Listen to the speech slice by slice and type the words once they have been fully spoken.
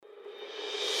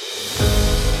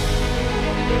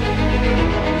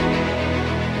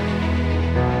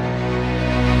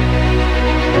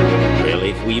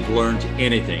we've learned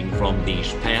anything from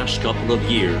these past couple of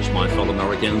years, my fellow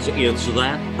Americans, it's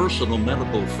that personal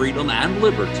medical freedom and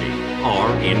liberty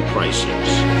are in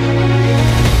crisis.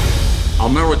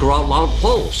 America Out Loud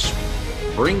Pulse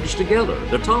brings together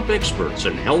the top experts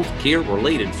in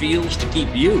healthcare-related fields to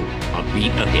keep you a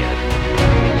beat ahead.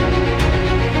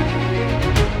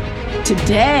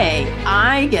 Today,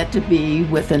 I get to be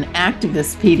with an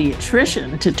activist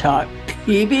pediatrician to talk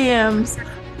PBMs,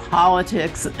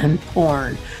 politics, and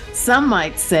porn. Some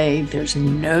might say there's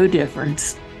no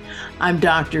difference. I'm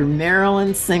Dr.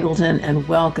 Marilyn Singleton, and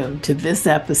welcome to this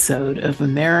episode of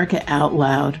America Out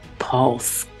Loud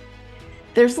Pulse.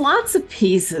 There's lots of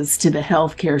pieces to the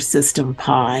healthcare system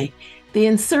pie. The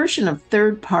insertion of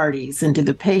third parties into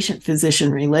the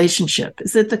patient-physician relationship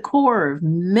is at the core of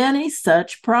many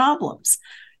such problems.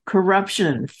 Corruption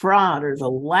and fraud are the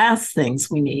last things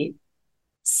we need.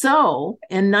 So,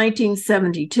 in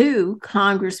 1972,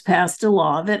 Congress passed a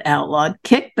law that outlawed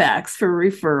kickbacks for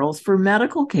referrals for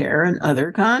medical care and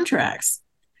other contracts.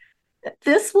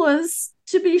 This was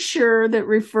to be sure that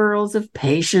referrals of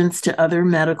patients to other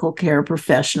medical care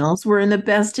professionals were in the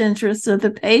best interests of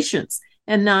the patients,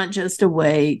 and not just a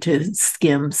way to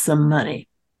skim some money.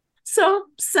 So,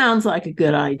 sounds like a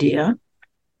good idea.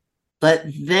 But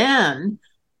then,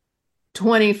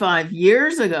 25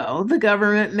 years ago, the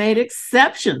government made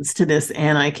exceptions to this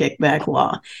anti-kickback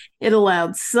law. It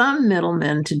allowed some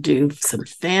middlemen to do some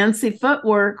fancy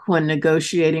footwork when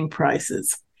negotiating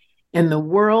prices. In the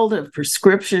world of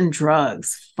prescription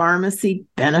drugs, pharmacy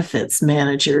benefits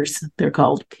managers, they're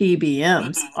called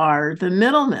PBMs, are the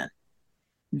middlemen.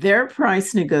 Their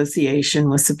price negotiation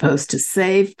was supposed to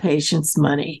save patients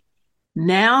money.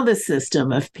 Now the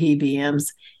system of PBMs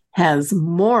has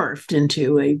morphed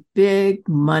into a big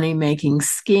money-making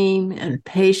scheme, and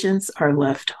patients are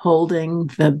left holding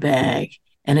the bag.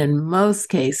 And in most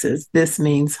cases, this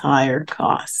means higher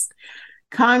costs.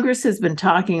 Congress has been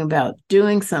talking about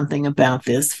doing something about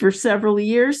this for several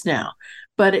years now,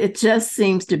 but it just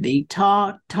seems to be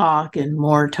talk, and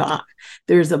more talk.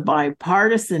 There's a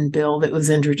bipartisan bill that was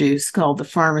introduced called the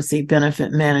Pharmacy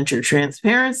Benefit Manager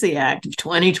Transparency Act of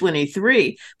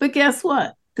 2023. But guess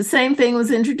what? The same thing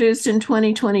was introduced in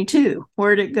 2022.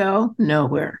 Where'd it go?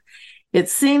 Nowhere. It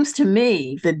seems to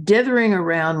me that dithering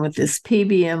around with this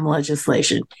PBM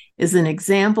legislation is an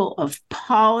example of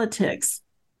politics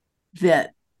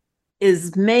that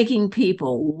is making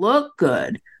people look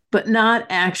good, but not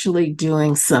actually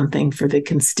doing something for the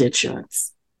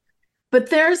constituents. But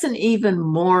there's an even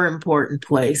more important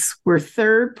place where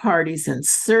third parties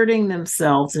inserting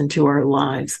themselves into our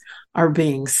lives are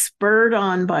being spurred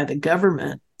on by the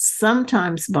government,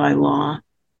 sometimes by law,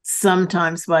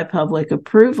 sometimes by public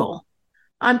approval.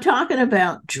 I'm talking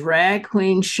about drag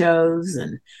queen shows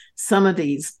and some of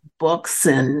these books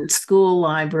in school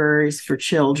libraries for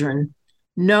children,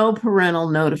 no parental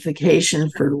notification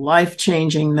for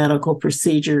life-changing medical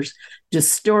procedures,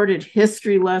 distorted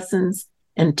history lessons,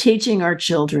 and teaching our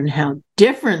children how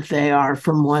different they are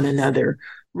from one another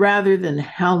rather than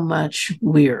how much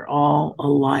we're all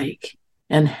alike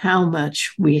and how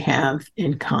much we have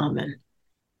in common.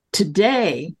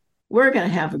 Today, we're going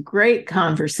to have a great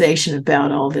conversation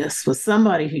about all this with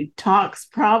somebody who talks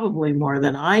probably more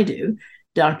than I do,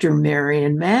 Dr.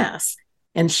 Marilyn Mass.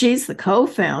 And she's the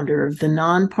co-founder of the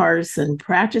nonpartisan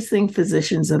Practicing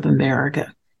Physicians of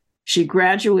America. She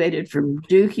graduated from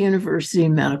Duke University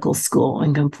Medical School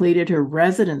and completed her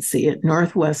residency at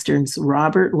Northwestern's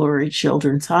Robert Lurie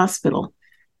Children's Hospital.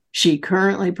 She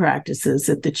currently practices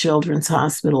at the Children's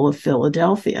Hospital of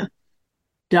Philadelphia.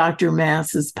 Dr.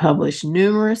 Mass has published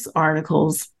numerous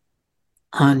articles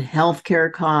on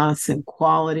healthcare costs and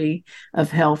quality of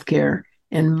healthcare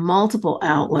in multiple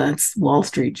outlets: Wall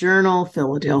Street Journal,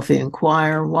 Philadelphia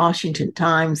Inquirer, Washington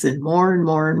Times, and more and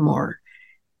more and more.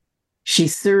 She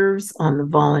serves on the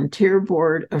volunteer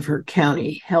board of her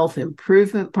county health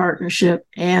improvement partnership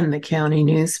and the county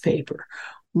newspaper.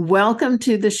 Welcome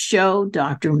to the show,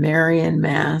 Dr. Marilyn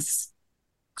Mass.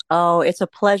 Oh, it's a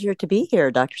pleasure to be here,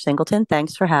 Dr. Singleton.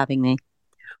 Thanks for having me.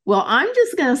 Well, I'm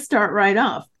just going to start right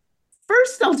off.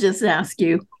 First, I'll just ask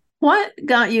you, what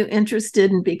got you interested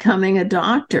in becoming a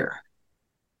doctor?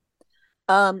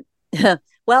 Well,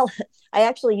 I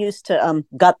actually used to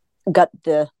gut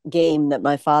the game that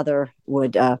my father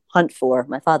would hunt for.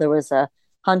 My father was a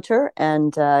hunter,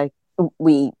 and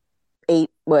we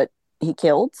ate what he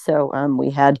killed. So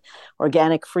we had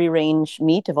organic free-range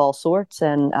meat of all sorts,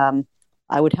 and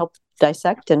I would help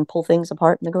dissect and pull things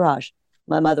apart in the garage.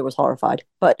 My mother was horrified,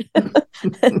 but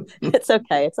it's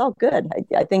okay. It's all good.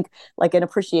 I think like an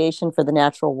appreciation for the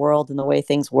natural world and the way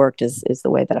things worked is the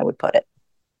way that I would put it.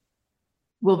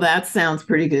 Well, that sounds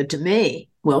pretty good to me.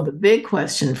 Well, the big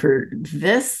question for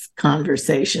this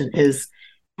conversation is,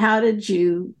 how did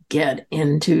you get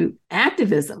into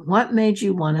activism? What made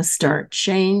you want to start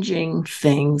changing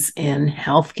things in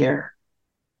healthcare?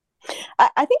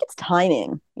 I think it's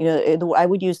timing. I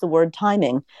would use the word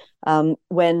timing.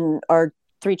 When our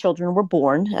three children were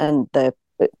born, and the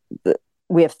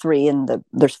we have three, and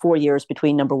there's 4 years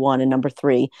between number one and number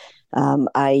three.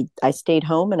 I stayed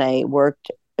home and I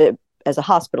worked as a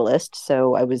hospitalist,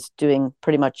 so I was doing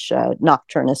pretty much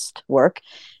nocturnist work,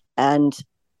 and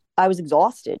I was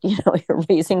exhausted. You're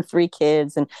raising three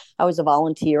kids, and I was a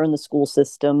volunteer in the school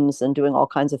systems and doing all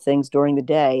kinds of things during the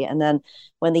day. And then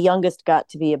when the youngest got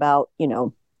to be about,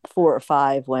 4 or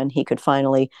 5, when he could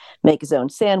finally make his own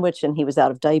sandwich and he was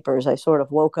out of diapers, I sort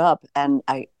of woke up and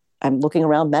I'm looking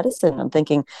around medicine. I'm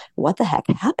thinking, what the heck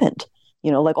happened?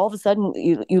 Like all of a sudden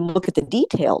you look at the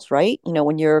details, right?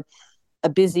 When you're a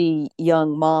busy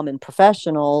young mom and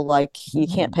professional, like you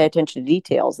can't pay attention to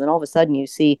details. Then all of a sudden you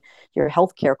see your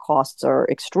healthcare costs are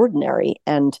extraordinary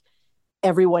and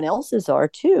everyone else's are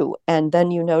too. And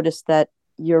then you notice that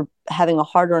you're having a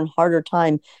harder and harder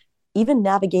time even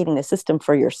navigating the system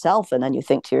for yourself. And then you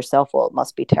think to yourself, well, it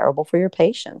must be terrible for your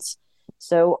patients.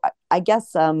 So I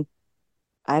guess,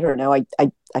 I don't know.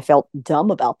 I felt dumb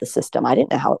about the system. I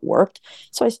didn't know how it worked.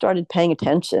 So I started paying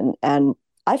attention, and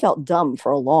I felt dumb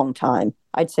for a long time.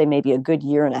 I'd say maybe a good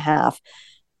year and a half,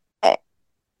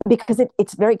 because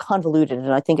it's very convoluted.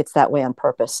 And I think it's that way on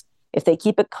purpose. If they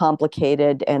keep it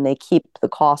complicated and they keep the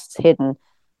costs hidden,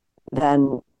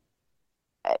 then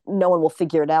no one will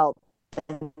figure it out.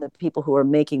 And the people who are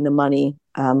making the money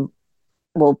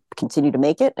will continue to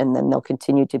make it, and then they'll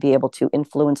continue to be able to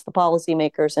influence the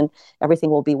policymakers, and everything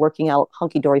will be working out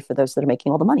hunky-dory for those that are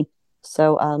making all the money.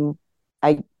 So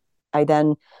I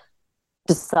then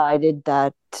decided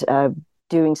that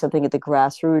doing something at the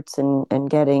grassroots and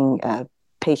getting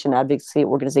patient advocacy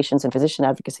organizations and physician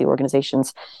advocacy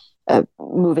organizations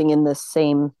moving in the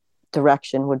same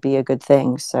direction would be a good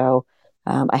thing. So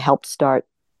I helped start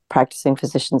Practicing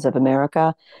Physicians of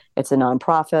America. It's a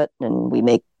nonprofit, and we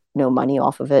make no money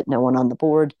off of it, no one on the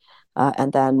board.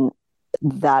 And then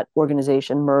that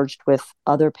organization merged with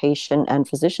other patient and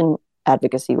physician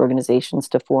advocacy organizations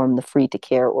to form the Free to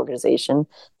Care organization,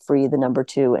 Free the number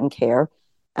 2 and Care.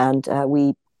 And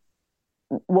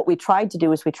what we tried to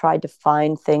do is we tried to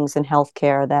find things in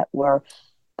healthcare that were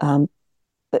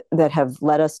that have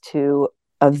led us to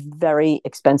a very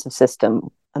expensive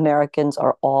system. Americans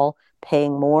are all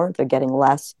paying more, they're getting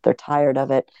less, they're tired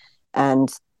of it.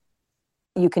 And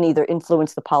you can either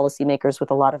influence the policymakers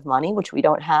with a lot of money, which we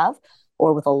don't have,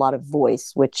 or with a lot of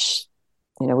voice, which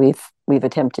we've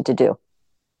attempted to do.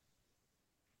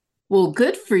 Well,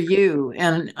 good for you.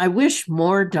 And I wish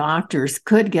more doctors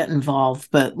could get involved.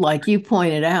 But like you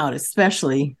pointed out,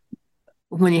 especially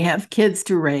when you have kids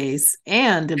to raise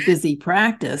and a busy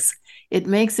practice, it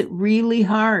makes it really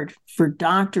hard for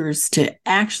doctors to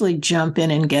actually jump in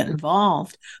and get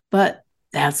involved. But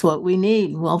that's what we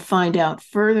need. We'll find out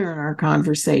further in our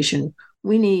conversation.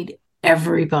 We need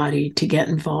everybody to get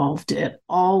involved at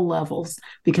all levels,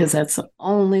 because that's the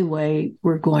only way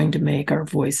we're going to make our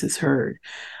voices heard.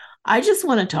 I just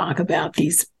want to talk about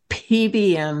these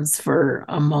PBMs for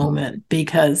a moment,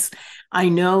 because I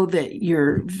know that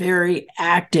you're very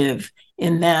active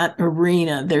in that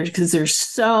arena there, because there's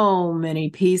so many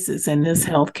pieces in this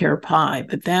healthcare pie,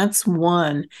 but that's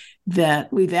one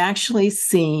that we've actually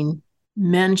seen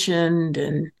mentioned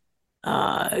and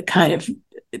kind of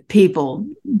people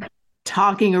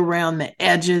talking around the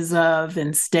edges of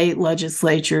in state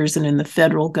legislatures and in the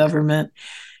federal government.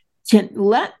 Can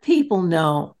let people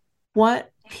know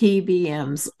what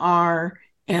PBMs are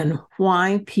and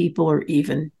why people are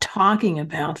even talking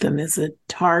about them as a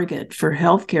target for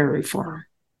healthcare reform.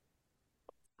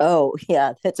 Oh,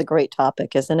 yeah, that's a great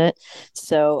topic, isn't it?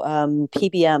 So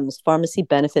PBMs, pharmacy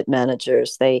benefit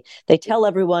managers, they tell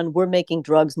everyone we're making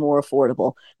drugs more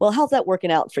affordable. Well, how's that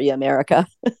working out for you, America?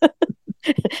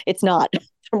 It's not.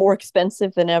 They're more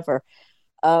expensive than ever.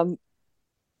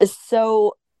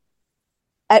 So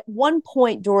at one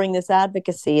point during this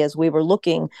advocacy, as we were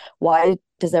looking, why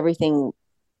does everything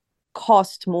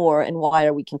cost more and why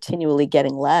are we continually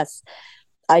getting less?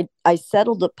 I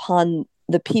settled upon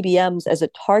the PBMs as a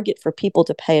target for people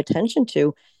to pay attention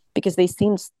to, because they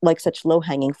seem like such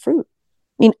low-hanging fruit.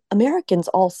 I mean, Americans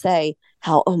all say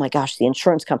how, oh my gosh, the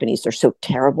insurance companies are so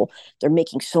terrible. They're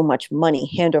making so much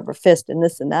money hand over fist and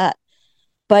this and that.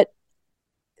 But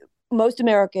most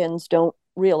Americans don't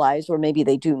realize, or maybe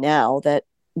they do now, that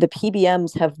the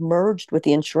PBMs have merged with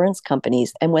the insurance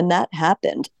companies. And when that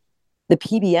happened, the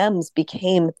PBMs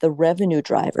became the revenue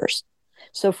drivers.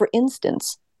 So for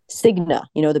instance, Cigna,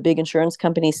 the big insurance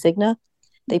company Cigna,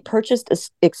 they purchased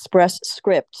Express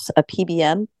Scripts, a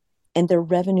PBM, and their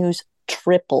revenues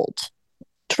tripled.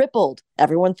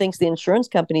 Everyone thinks the insurance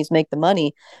companies make the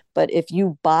money, but if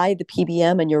you buy the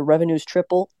PBM and your revenues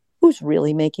triple, who's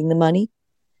really making the money?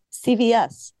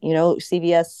 CVS.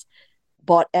 CVS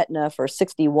bought Aetna for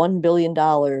 $61 billion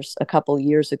a couple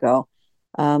years ago.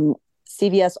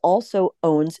 CVS also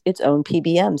owns its own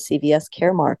PBM, CVS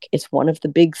Caremark. It's one of the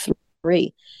big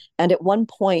three. And at one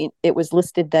point, it was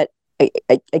listed that I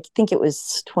think it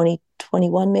was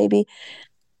 2021 maybe,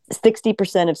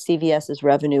 60% of CVS's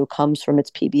revenue comes from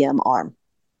its PBM arm.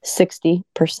 60%.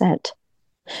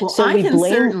 Well, so I can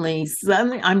certainly,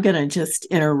 I'm going to just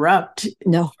interrupt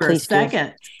for a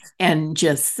second and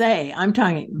just say, I'm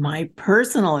talking my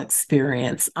personal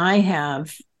experience. I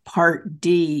have Part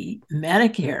D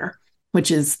Medicare, which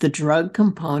is the drug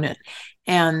component.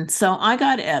 And so I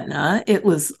got Aetna. It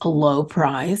was a low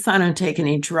price. I don't take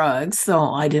any drugs, so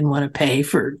I didn't want to pay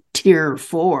for Tier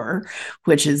 4,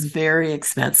 which is very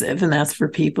expensive. And that's for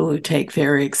people who take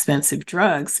very expensive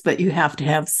drugs. But you have to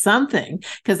have something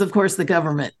because, of course, the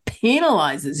government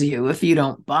penalizes you if you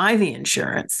don't buy the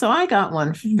insurance. So I got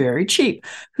one very cheap.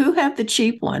 Who had the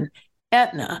cheap one?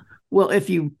 Aetna. Well, if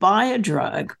you buy a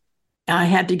drug, I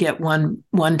had to get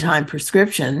one-time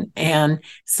prescription. And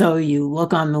so you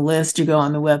look on the list, you go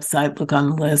on the website, look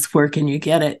on the list, where can you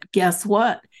get it? Guess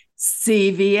what?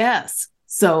 CVS.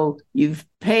 So you've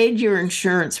paid your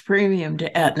insurance premium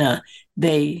to Aetna.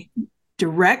 They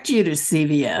direct you to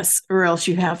CVS, or else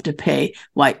you have to pay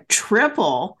like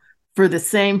triple for the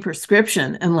same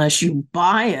prescription unless you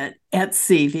buy it at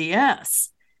CVS.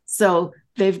 So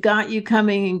they've got you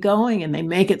coming and going, and they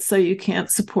make it so you can't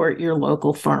support your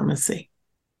local pharmacy.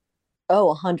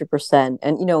 Oh, 100%.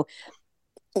 And,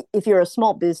 if you're a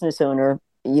small business owner,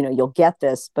 you'll get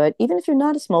this. But even if you're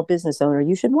not a small business owner,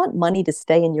 you should want money to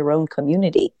stay in your own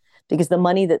community, because the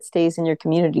money that stays in your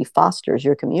community fosters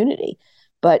your community.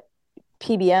 But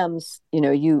PBMs,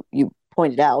 you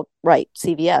pointed out, right,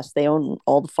 CVS, they own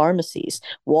all the pharmacies.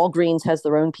 Walgreens has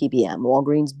their own PBM,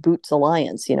 Walgreens Boots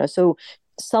Alliance, so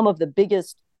some of the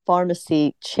biggest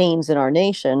pharmacy chains in our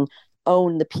nation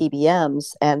own the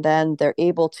PBMs, and then they're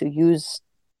able to use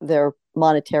their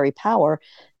monetary power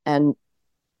and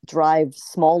drive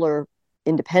smaller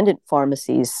independent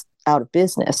pharmacies out of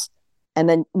business. And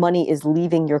then money is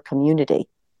leaving your community.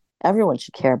 Everyone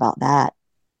should care about that.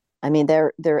 I mean,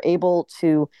 they're able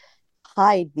to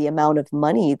hide the amount of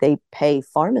money they pay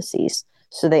pharmacies,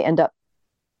 so they end up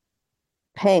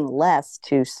paying less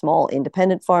to small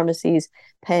independent pharmacies,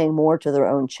 paying more to their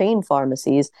own chain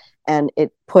pharmacies, and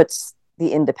it puts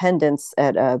the independents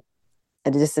at a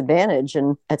disadvantage.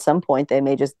 And at some point, they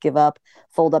may just give up,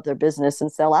 fold up their business, and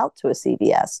sell out to a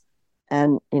CVS.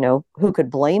 And, who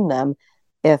could blame them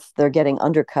if they're getting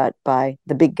undercut by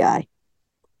the big guy?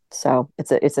 So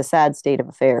it's a sad state of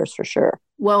affairs for sure.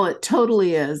 Well, it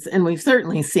totally is. And we've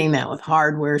certainly seen that with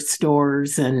hardware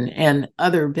stores and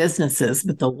other businesses.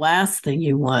 But the last thing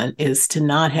you want is to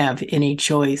not have any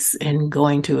choice in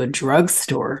going to a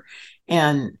drugstore.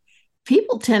 And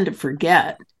people tend to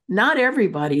forget, not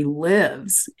everybody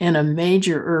lives in a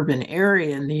major urban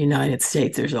area in the United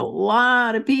States. There's a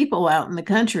lot of people out in the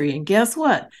country. And guess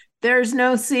what? There's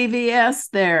no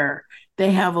CVS there.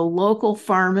 They have a local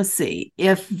pharmacy,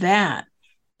 if that.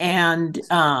 And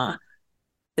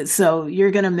so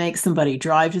you're going to make somebody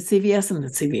drive to CVS, and the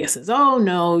CVS says, oh,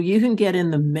 no, you can get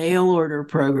in the mail order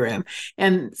program.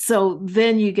 And so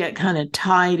then you get kind of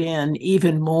tied in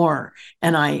even more.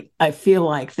 And I feel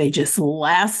like they just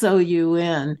lasso you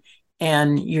in,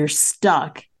 and you're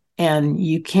stuck, and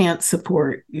you can't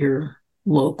support your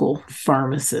local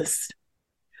pharmacist.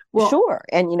 Well, sure.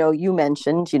 And, you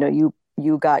mentioned,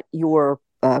 you got your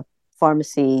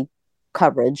pharmacy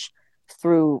coverage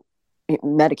through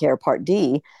Medicare Part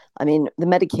D. I mean, the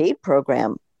Medicaid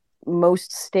program,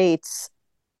 most states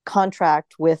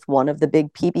contract with one of the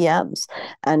big PBMs.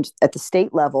 And at the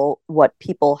state level, what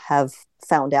people have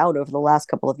found out over the last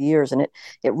couple of years, and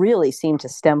it really seemed to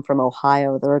stem from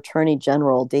Ohio, their Attorney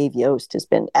General, Dave Yost, has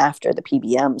been after the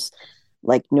PBMs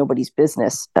like nobody's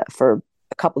business for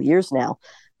a couple of years now.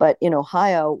 But in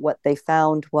Ohio, what they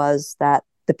found was that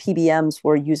the PBMs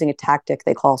were using a tactic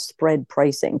they call spread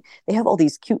pricing. They have all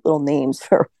these cute little names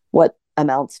for what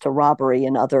amounts to robbery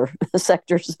in other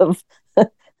sectors of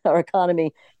our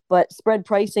economy. But spread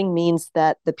pricing means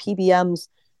that the PBMs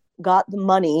got the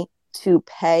money to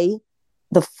pay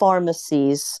the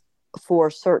pharmacies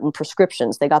for certain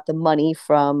prescriptions. They got the money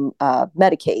from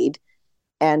Medicaid,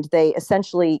 and they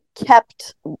essentially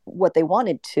kept what they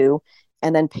wanted to,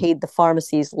 and then paid the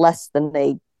pharmacies less than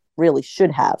they really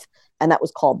should have. And that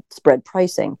was called spread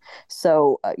pricing.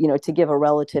 So, to give a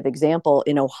relative example,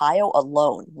 in Ohio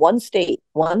alone, one state,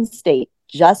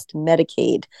 just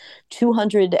Medicaid,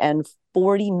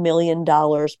 $240 million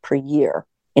per year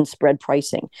in spread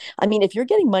pricing. I mean, if you're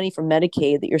getting money from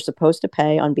Medicaid that you're supposed to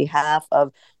pay on behalf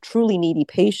of truly needy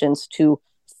patients to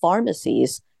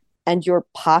pharmacies, and you're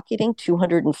pocketing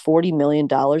 $240 million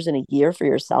in a year for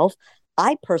yourself,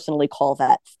 I personally call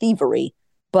that thievery.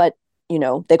 But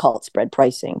they call it spread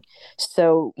pricing.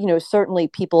 So, certainly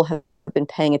people have been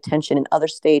paying attention in other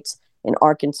states, in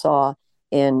Arkansas,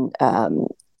 in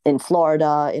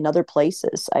Florida, in other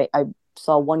places. I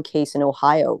saw one case in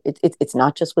Ohio. It's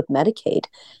not just with Medicaid.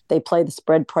 They play the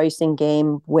spread pricing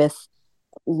game with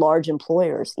large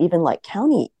employers, even like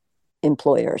county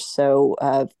employers. So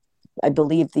I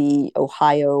believe there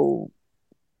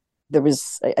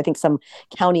was, I think, some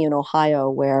county in Ohio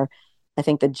where I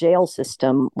think the jail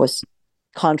system was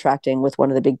contracting with one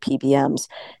of the big PBMs,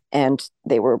 and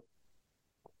they were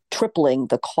tripling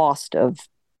the cost of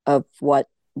what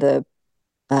the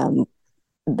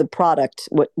product,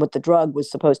 what the drug was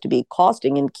supposed to be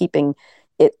costing, and keeping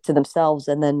it to themselves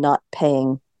and then not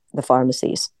paying the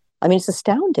pharmacies. I mean, it's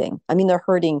astounding. I mean, they're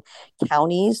hurting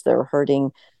counties, they're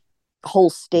hurting whole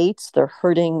states, they're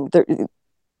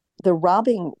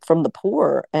robbing from the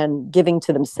poor and giving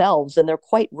to themselves, and they're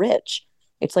quite rich.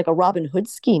 It's like a Robin Hood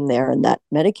scheme there in that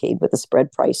Medicaid with the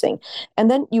spread pricing.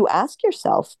 And then you ask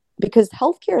yourself, because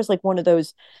healthcare is like one of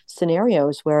those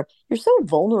scenarios where you're so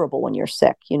vulnerable when you're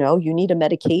sick. You need a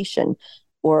medication,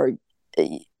 or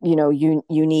you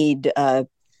need a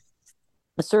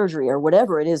surgery, or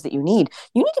whatever it is that you need.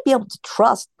 You need to be able to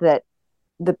trust that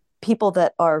the people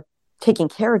that are taking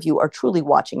care of you are truly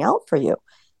watching out for you.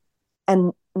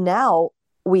 And now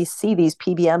we see these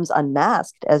PBMs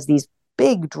unmasked as these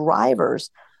big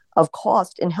drivers of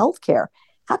cost in healthcare.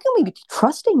 How can we be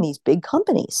trusting these big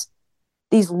companies,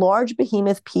 these large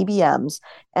behemoth PBMs?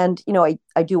 And,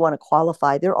 I do want to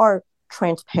qualify. There are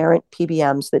transparent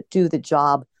PBMs that do the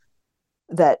job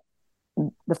that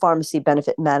the pharmacy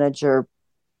benefit manager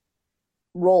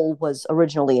role was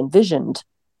originally envisioned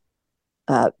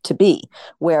to be,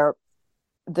 where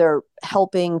they're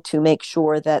helping to make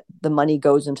sure that the money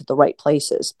goes into the right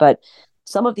places. But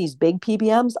some of these big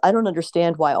PBMs, I don't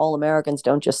understand why all Americans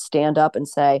don't just stand up and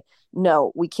say,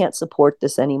 no, we can't support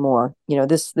this anymore.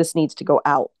 This needs to go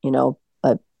out.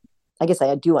 I guess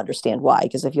I do understand why,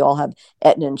 because if you all have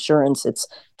Aetna insurance, it's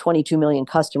 22 million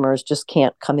customers just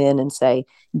can't come in and say,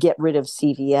 get rid of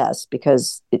CVS,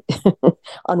 because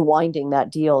unwinding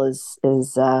that deal is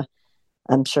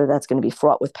I'm sure that's going to be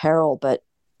fraught with peril. But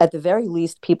at the very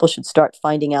least, people should start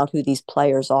finding out who these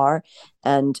players are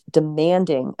and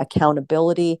demanding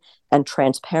accountability and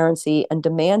transparency, and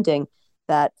demanding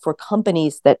that for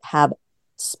companies that have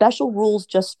special rules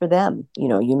just for them.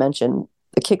 You mentioned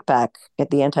the kickback at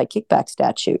the anti-kickback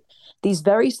statute. These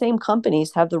very same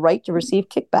companies have the right to receive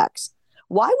kickbacks.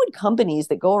 Why would companies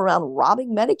that go around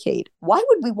robbing Medicaid, why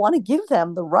would we want to give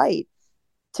them the right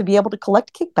to be able to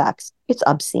collect kickbacks? It's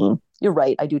obscene. You're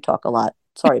right. I do talk a lot.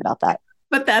 Sorry about that.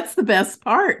 But that's the best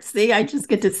part. See, I just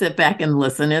get to sit back and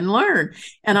listen and learn.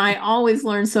 And I always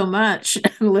learn so much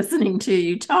listening to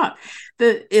you talk.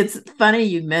 It's funny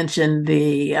you mentioned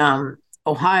the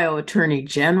Ohio Attorney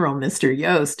General, Mr.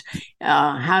 Yost.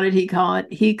 How did he call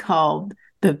it? He called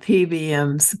the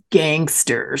PBMs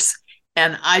gangsters.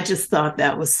 And I just thought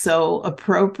that was so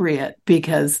appropriate,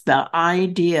 because the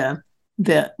idea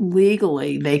that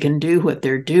legally they can do what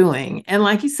they're doing. And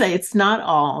like you say, it's not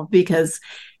all, because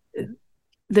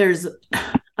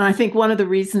I think one of the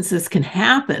reasons this can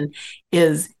happen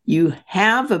is you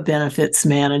have a benefits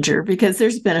manager, because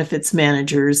there's benefits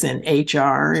managers in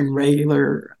HR and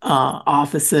regular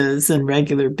offices and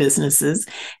regular businesses,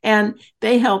 and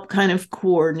they help kind of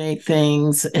coordinate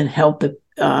things and help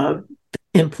the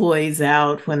employees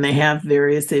out when they have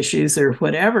various issues or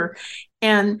whatever.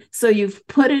 And so you've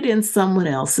put it in someone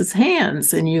else's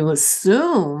hands, and you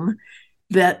assume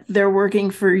that they're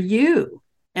working for you.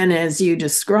 And as you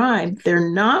described, they're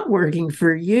not working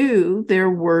for you, they're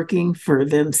working for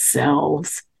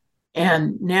themselves.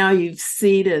 And now you've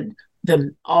ceded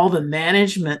all the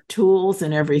management tools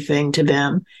and everything to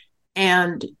them.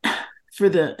 And for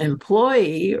the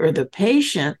employee or the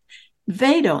patient,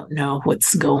 they don't know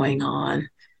what's going on.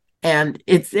 And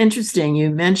it's interesting, you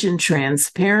mentioned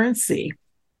transparency.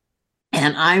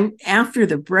 And after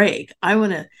the break, I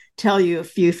want to tell you a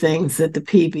few things that the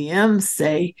PBMs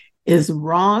say is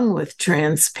wrong with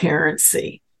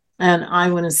transparency. And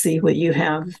I want to see what you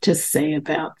have to say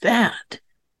about that.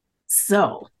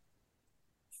 So,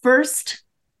 first,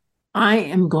 I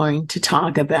am going to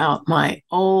talk about my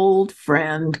old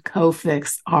friend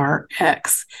Cofix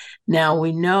RX. Now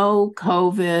we know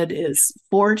COVID is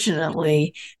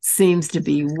fortunately seems to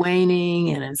be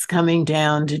waning and it's coming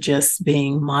down to just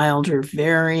being milder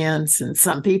variants. And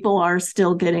some people are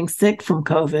still getting sick from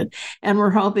COVID. And we're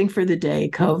hoping for the day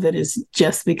COVID is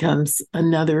just becomes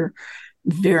another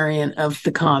variant of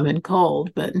the common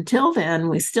cold. But until then,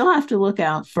 we still have to look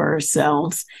out for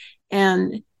ourselves.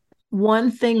 And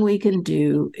one thing we can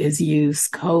do is use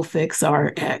Cofix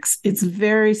RX. It's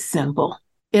very simple.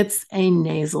 It's a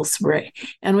nasal spray.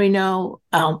 And we know,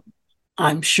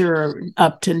 I'm sure,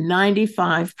 up to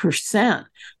 95%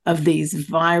 of these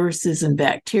viruses and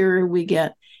bacteria we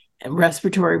get, and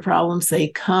respiratory problems, they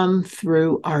come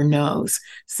through our nose.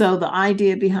 So the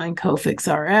idea behind Cofix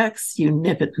RX, you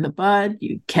nip it in the bud,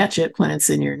 you catch it when it's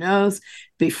in your nose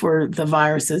before the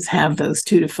viruses have those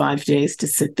 2 to 5 days to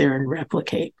sit there and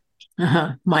replicate.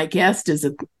 My guest is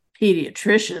a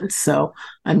pediatrician, so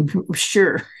I'm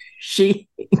sure she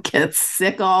gets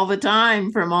sick all the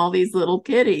time from all these little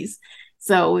kitties.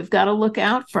 So we've got to look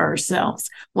out for ourselves.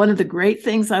 One of the great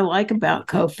things I like about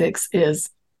Cofix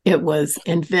is it was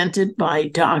invented by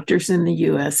doctors in the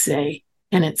USA,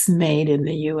 and it's made in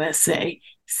the USA.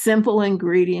 Simple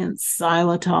ingredients,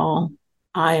 xylitol,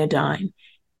 iodine,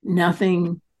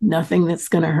 nothing that's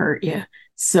going to hurt you.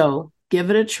 So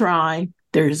give it a try.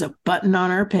 There's a button on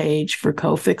our page for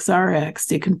Cofix RX.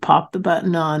 You can pop the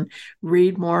button on,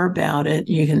 read more about it.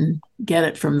 You can get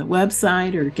it from the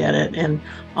website or get it in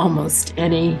almost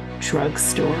any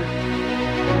drugstore.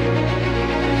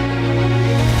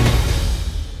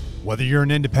 Whether you're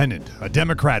an independent, a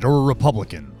Democrat, or a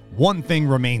Republican, one thing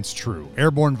remains true.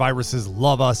 Airborne viruses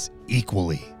love us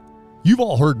equally. You've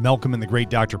all heard Malcolm and the great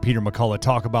Dr. Peter McCullough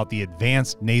talk about the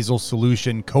advanced nasal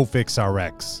solution Cofix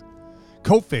RX.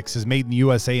 Cofix is made in the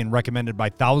USA and recommended by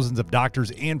thousands of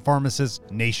doctors and pharmacists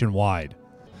nationwide.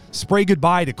 Spray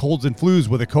goodbye to colds and flus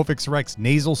with a Cofix RX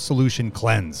nasal solution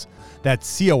cleanse. That's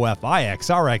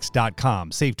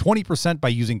COFIXRX.com. Save 20% by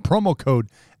using promo code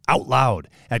OUTLOUD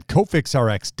at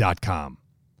COFIXRX.com.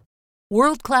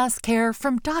 World-class care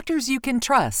from doctors you can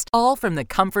trust, all from the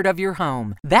comfort of your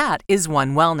home. That is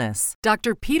One Wellness.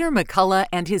 Dr. Peter McCullough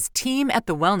and his team at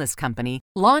The Wellness Company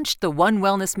launched the One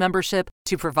Wellness membership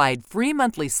to provide free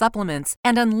monthly supplements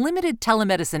and unlimited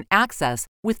telemedicine access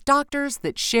with doctors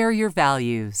that share your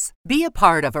values. Be a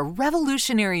part of a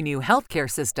revolutionary new healthcare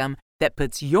system that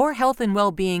puts your health and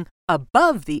well-being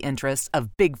above the interests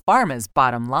of Big Pharma's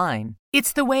bottom line.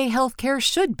 It's the way healthcare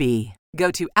should be. Go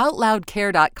to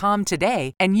OutLoudCare.com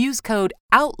today and use code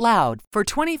OUTLOUD for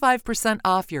 25%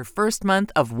 off your first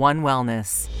month of One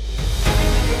Wellness.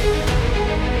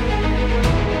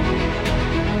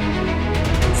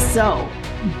 So,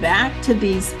 back to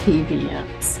these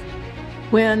PBMs.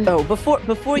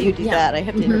 Before you do that, I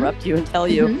have to interrupt you and tell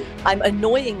you I'm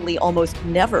annoyingly almost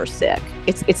never sick.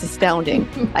 It's astounding.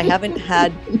 I haven't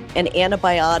had an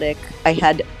antibiotic. I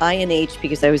had INH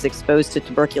because I was exposed to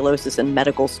tuberculosis in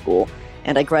medical school,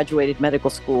 and I graduated medical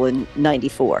school in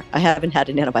 94. I haven't had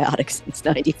an antibiotic since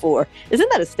 94. Isn't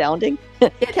that astounding?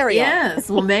 Carry on. Yes.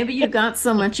 Well, maybe you got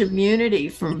so much immunity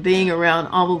from being around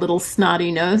all the little snotty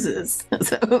noses.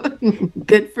 So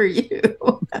good for you.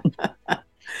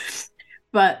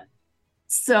 But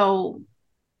so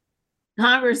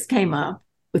Congress came up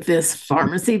with this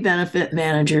Pharmacy Benefit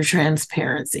Manager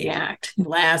Transparency Act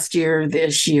last year,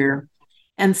 this year.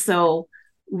 And so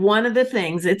one of the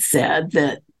things it said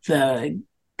that the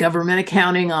Government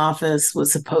Accounting Office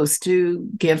was supposed to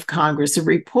give Congress a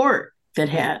report that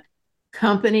had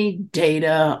company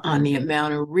data on the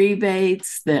amount of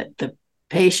rebates that the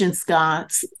patients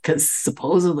got, because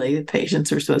supposedly the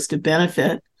patients are supposed to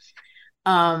benefit.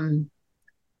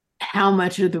 How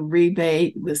much of the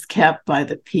rebate was kept by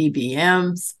the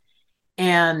PBMs.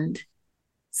 And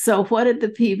so what did the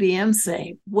PBMs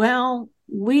say? Well,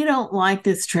 we don't like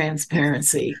this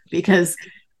transparency because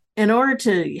in order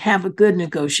to have a good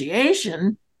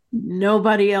negotiation,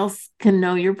 nobody else can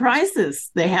know your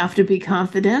prices. They have to be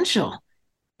confidential.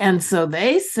 And so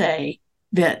they say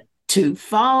that to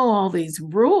follow all these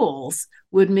rules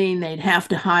would mean they'd have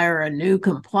to hire a new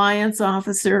compliance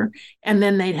officer, and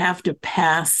then they'd have to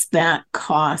pass that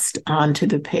cost on to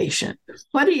the patient.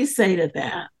 What do you say to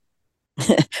that?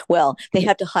 Well, they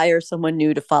have to hire someone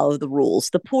new to follow the rules.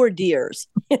 The poor dears,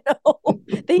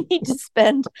 they need to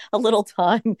spend a little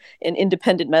time in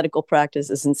independent medical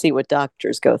practices and see what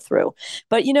doctors go through.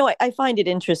 But, I find it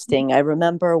interesting. I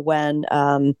remember when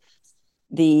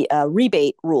the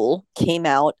rebate rule came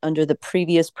out under the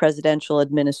previous presidential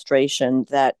administration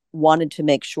that wanted to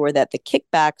make sure that the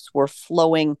kickbacks were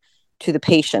flowing to the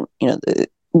patient.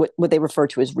 what they refer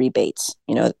to as rebates,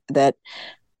 that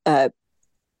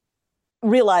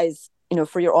realize,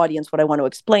 for your audience, what I want to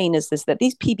explain is this, that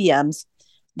these PBMs,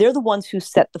 they're the ones who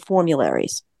set the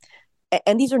formularies.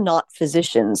 And these are not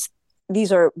physicians.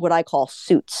 These are what I call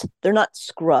suits. They're not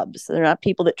scrubs. They're not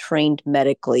people that trained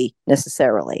medically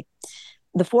necessarily.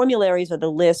 The formularies are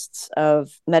the lists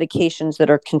of medications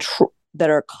that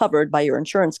are covered by your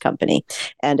insurance company.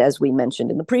 And as we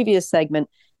mentioned in the previous segment,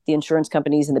 the insurance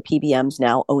companies and the PBMs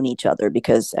now own each other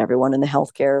because everyone in the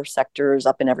healthcare sector is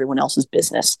up in everyone else's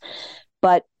business.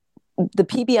 But the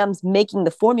PBMs making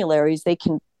the formularies, they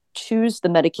can choose the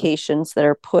medications that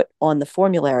are put on the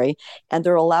formulary, and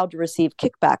they're allowed to receive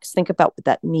kickbacks. Think about what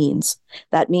that means.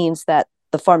 That means that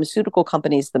the pharmaceutical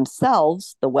companies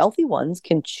themselves, the wealthy ones,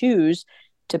 can choose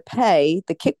to pay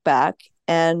the kickback,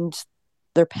 and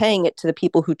they're paying it to the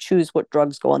people who choose what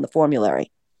drugs go on the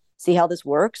formulary. See how this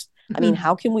works? Mm-hmm. I mean,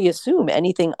 how can we assume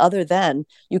anything other than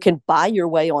you can buy your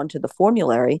way onto the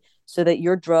formulary so that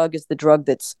your drug is the drug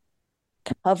that's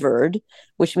covered,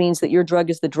 which means that your drug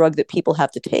is the drug that people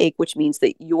have to take, which means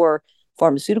that your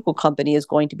pharmaceutical company is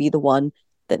going to be the one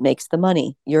that makes the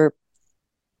money. Your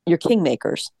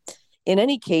kingmakers. In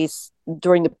any case,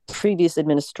 during the previous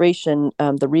administration,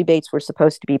 the rebates were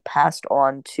supposed to be passed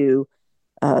on to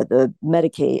the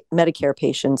Medicare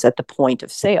patients at the point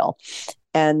of sale.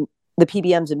 And the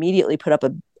PBMs immediately put up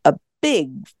a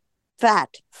big,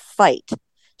 fat fight,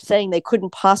 saying they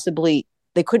couldn't possibly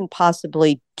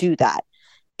do that.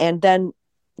 And then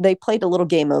they played a little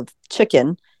game of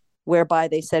chicken, whereby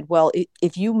they said, well,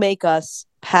 if you make us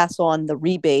pass on the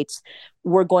rebates,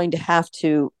 we're going to have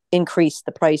to increase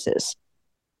the prices.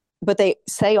 But they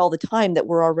say all the time that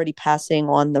we're already passing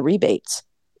on the rebates.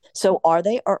 So are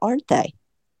they or aren't they?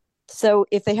 So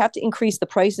if they have to increase the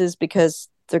prices because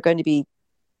they're going to be,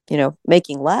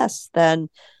 making less, then,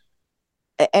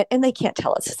 and they can't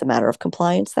tell us it's a matter of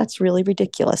compliance. That's really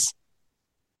ridiculous.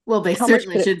 Well, they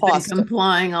certainly should have been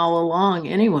complying all along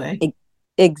anyway.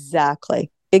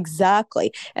 Exactly.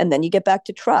 And then you get back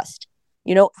to trust.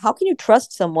 How can you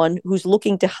trust someone who's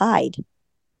looking to hide?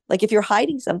 Like, if you're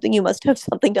hiding something, you must have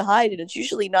something to hide, and it's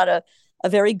usually not a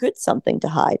very good something to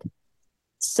hide.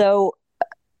 So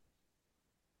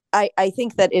I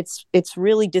think that it's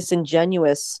really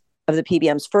disingenuous of the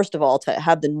PBMs, first of all, to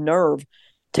have the nerve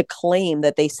to claim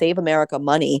that they save America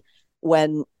money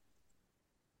when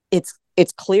it's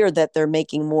clear that they're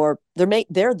making more.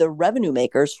 They're the revenue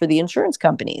makers for the insurance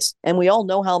companies, and we all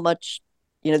know how much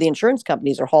the insurance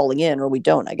companies are hauling in, or we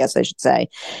don't, I guess I should say.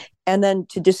 And then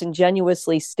to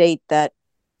disingenuously state that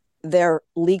their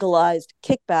legalized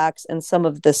kickbacks and some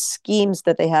of the schemes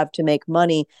that they have to make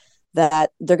money,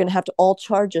 that they're going to have to all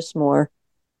charge us more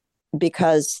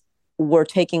because we're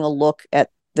taking a look at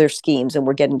their schemes and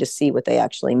we're getting to see what they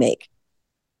actually make.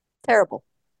 Terrible.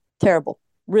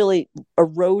 Really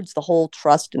erodes the whole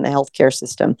trust in the healthcare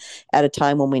system at a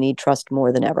time when we need trust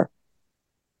more than ever.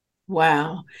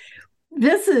 Wow.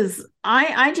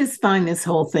 I just find this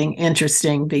whole thing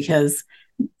interesting because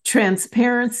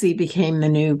transparency became the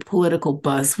new political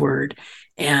buzzword,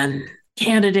 and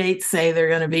candidates say they're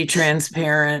going to be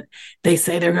transparent. They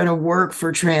say they're going to work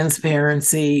for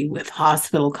transparency with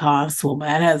hospital costs. Well,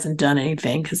 that hasn't done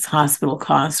anything because hospital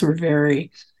costs were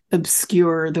very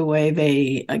obscure the way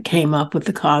they came up with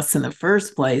the costs in the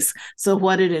first place. So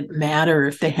what did it matter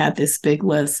if they had this big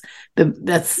list?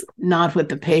 That's not what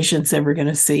the patient's ever going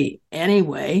to see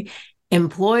anyway.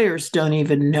 Employers don't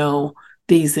even know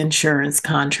these insurance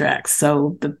contracts,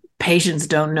 so the patients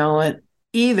don't know it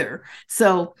either.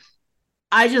 So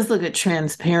I just look at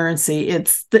transparency.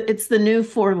 It's the new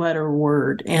 4-letter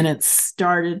word, and it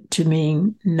started to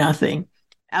mean nothing.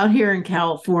 Out here in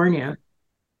California,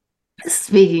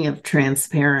 speaking of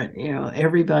transparent,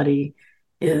 everybody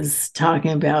is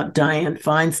talking about Dianne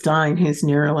Feinstein, who's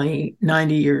nearly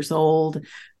 90 years old,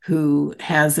 who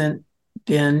hasn't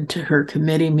been to her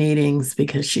committee meetings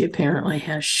because she apparently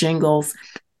has shingles.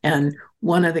 And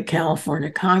one of the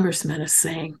California congressmen is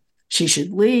saying she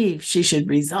should leave, she should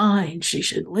resign, she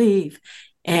should leave.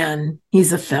 And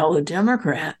he's a fellow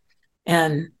Democrat.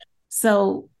 And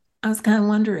so I was kind of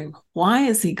wondering, why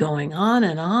is he going on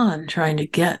and on trying to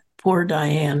get poor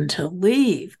Dianne to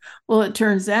leave? Well, it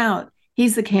turns out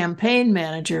he's the campaign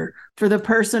manager for the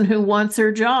person who wants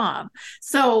her job.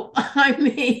 So, I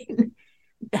mean,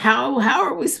 how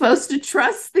are we supposed to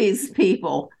trust these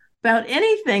people about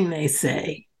anything they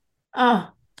say?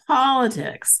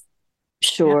 Politics.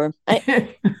 Sure.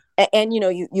 And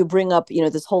you bring up,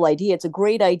 this whole idea. It's a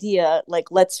great idea.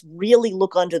 Like, let's really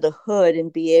look under the hood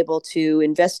and be able to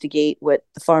investigate what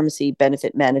the pharmacy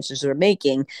benefit managers are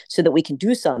making so that we can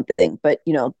do something. But,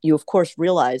 you of course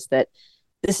realize that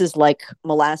this is like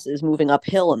molasses moving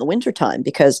uphill in the wintertime,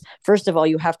 because first of all,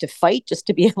 you have to fight just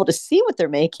to be able to see what they're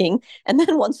making. And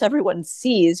then once everyone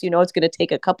sees, it's going to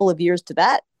take a couple of years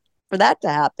for that to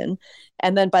happen.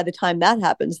 And then by the time that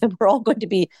happens, then we're all going to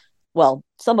be, well,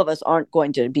 some of us aren't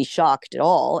going to be shocked at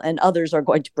all, and others are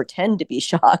going to pretend to be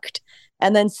shocked.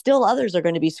 And then still others are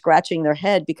going to be scratching their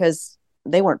head because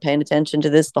they weren't paying attention to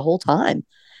this the whole time.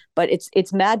 But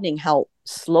it's maddening how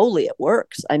slowly it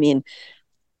works. I mean,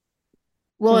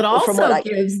 well, it also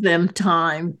gives them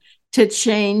time to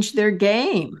change their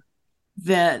game.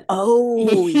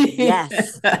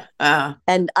 Yes.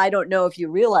 And I don't know if you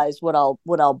realize what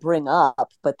I'll bring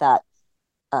up, but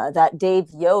that Dave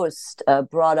Yost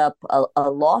brought up a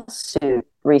lawsuit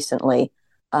recently.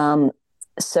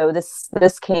 So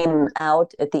this came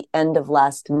out at the end of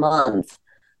last month.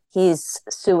 He's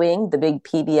suing the big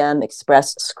PBM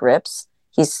Express Scripts.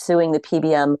 He's suing the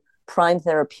PBM Prime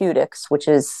Therapeutics, which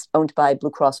is owned by Blue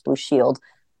Cross Blue Shield.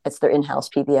 It's their in-house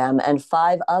PBM, and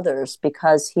 5 others,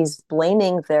 because he's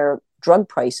blaming their drug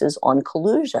prices on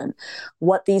collusion.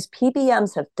 What these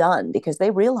PBMs have done, because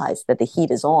they realize that the heat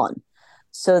is on,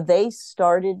 so they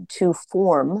started to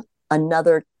form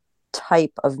another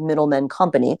type of middleman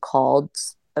company called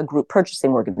a group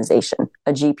purchasing organization,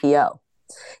 a GPO.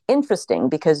 Interesting,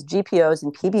 because GPOs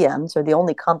and PBMs are the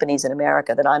only companies in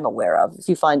America that I'm aware of. If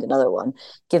you find another one,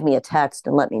 give me a text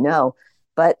and let me know.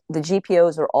 But the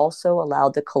GPOs are also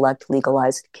allowed to collect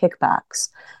legalized kickbacks.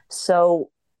 So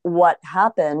what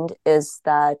happened is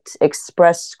that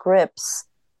Express Scripts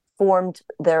formed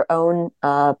their own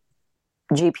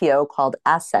GPO called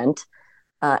Ascent,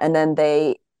 and then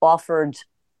they offered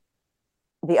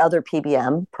the other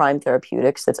PBM, Prime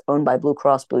Therapeutics, that's owned by Blue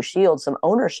Cross Blue Shield, some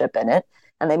ownership in it,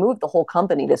 and they moved the whole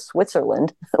company to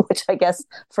Switzerland, which I guess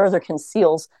further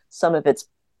conceals some of its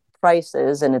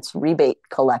prices and its rebate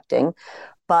collecting.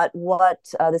 But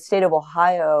what the state of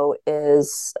Ohio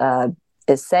is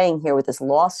saying here with this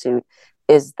lawsuit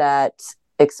is that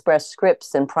Express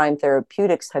Scripts and Prime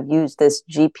Therapeutics have used this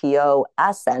GPO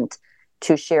Ascent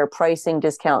to share pricing,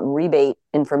 discount, and rebate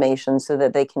information so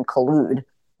that they can collude,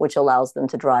 which allows them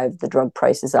to drive the drug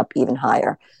prices up even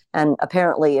higher. And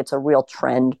apparently it's a real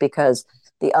trend, because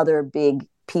the other big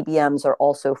PBMs are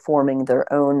also forming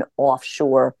their own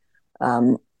offshore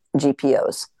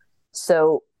GPOs.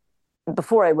 So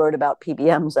before I wrote about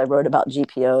PBMs, I wrote about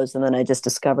GPOs, and then I just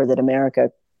discovered that America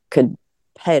could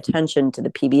pay attention to the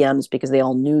PBMs because they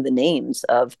all knew the names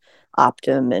of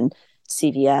Optum and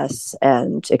CVS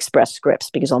and Express Scripts,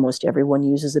 because almost everyone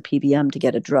uses a PBM to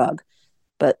get a drug.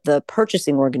 But the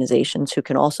purchasing organizations, who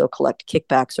can also collect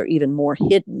kickbacks, are even more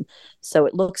hidden. So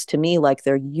it looks to me like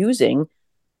they're using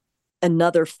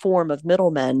another form of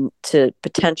middlemen to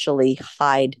potentially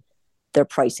hide their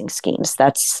pricing schemes.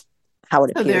 That's how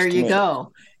it appears to me. So there you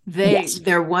go.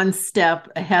 They're one step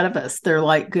ahead of us. They're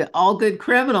like all good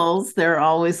criminals. They're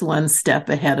always one step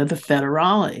ahead of the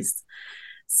federales.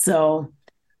 So,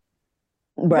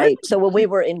 right. So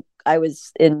when I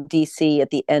was in DC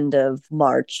at the end of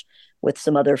March with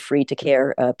some other free to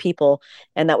care people.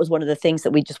 And that was one of the things that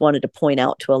we just wanted to point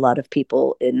out to a lot of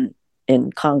people in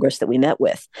Congress that we met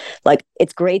with. Like,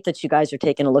 it's great that you guys are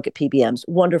taking a look at PBMs.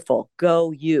 Wonderful.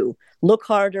 Go you. Look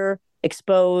harder,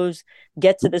 expose,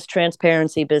 get to this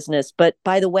transparency business. But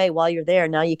by the way, while you're there,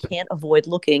 now you can't avoid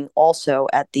looking also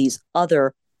at these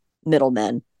other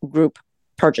middlemen, group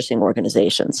purchasing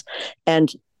organizations.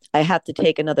 And I have to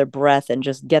take another breath and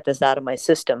just get this out of my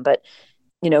system. But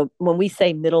when we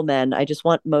say middlemen, I just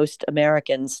want most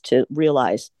Americans to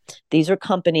realize these are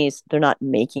companies. They're not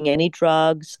making any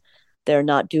drugs. They're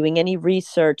not doing any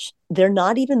research. They're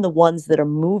not even the ones that are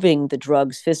moving the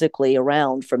drugs physically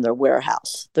around from their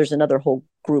warehouse. There's another whole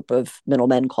group of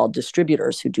middlemen called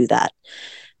distributors who do that.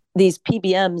 These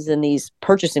PBMs and these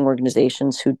purchasing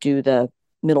organizations who do the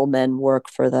middlemen work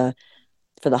for the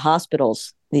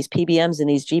hospitals, these PBMs and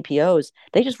these GPOs,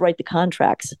 they just write the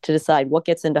contracts to decide what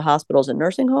gets into hospitals and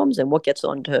nursing homes and what gets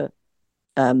onto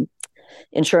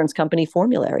insurance company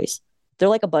formularies. They're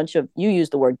like a bunch of, you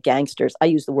use the word gangsters, I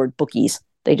use the word bookies.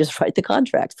 They just write the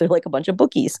contracts. They're like a bunch of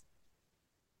bookies.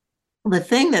 The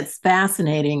thing that's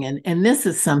fascinating, and this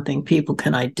is something people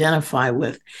can identify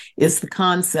with, is the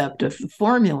concept of the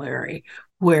formulary,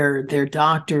 where their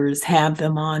doctors have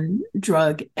them on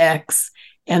drug X,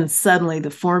 and suddenly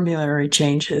the formulary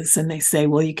changes and they say,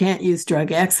 well, you can't use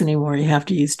drug X anymore. You have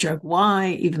to use drug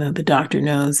Y, even though the doctor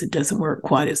knows it doesn't work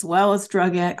quite as well as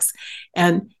drug X.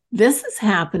 And this is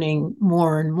happening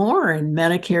more and more in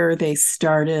Medicare. They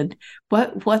started,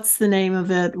 what's the name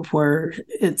of it, where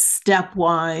it's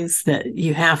stepwise that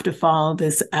you have to follow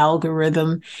this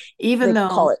algorithm, even They though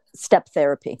call it step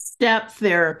therapy. Step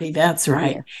therapy, that's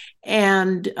right.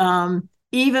 Yeah. And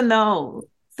even though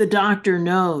the doctor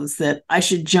knows that I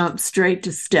should jump straight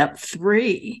to step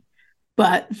 3,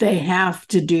 but they have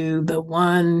to do the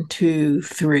 1, 2,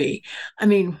 3. I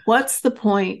mean, what's the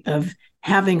point of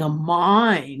having a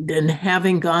mind and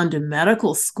having gone to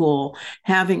medical school,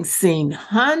 having seen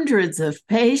hundreds of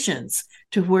patients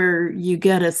to where you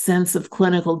get a sense of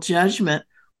clinical judgment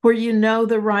where you know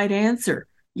the right answer?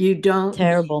 You don't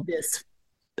Terrible. need this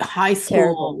high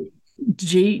school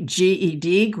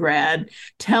GED grad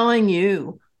telling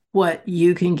you what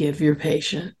you can give your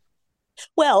patient.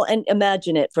 Well, and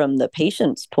imagine it from the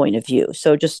patient's point of view.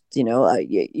 So just,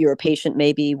 you're a patient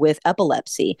maybe with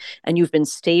epilepsy and you've been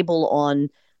stable on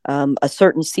a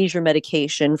certain seizure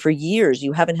medication for years.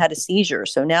 You haven't had a seizure.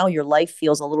 So now your life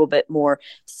feels a little bit more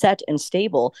set and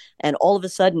stable. And all of a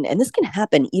sudden, and this can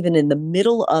happen even in the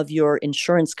middle of your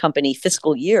insurance company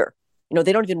fiscal year.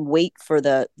 They don't even wait for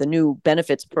the new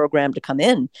benefits program to come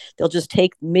in. They'll just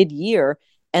take mid-year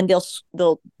and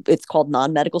they'll it's called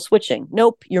non-medical switching.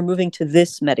 Nope, you're moving to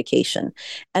this medication.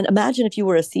 And imagine if you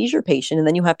were a seizure patient and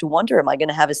then you have to wonder, am I going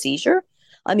to have a seizure?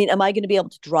 I mean, am I going to be able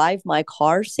to drive my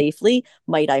car safely?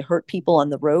 Might I hurt people on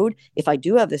the road? If I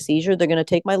do have the seizure, they're going to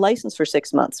take my license for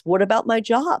 6 months. What about my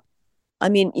job? I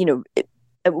mean,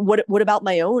 what about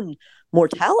my own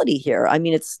mortality here? I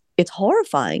mean, it's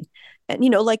horrifying. And,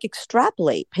 like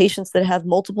extrapolate patients that have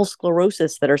multiple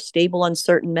sclerosis that are stable on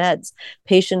certain meds,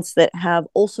 patients that have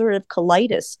ulcerative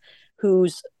colitis,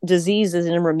 whose disease is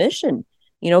in remission,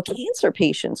 cancer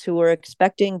patients who are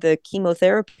expecting the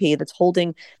chemotherapy that's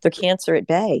holding their cancer at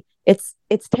bay. It's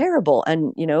terrible.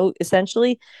 And,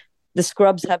 essentially the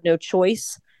scrubs have no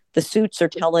choice. The suits are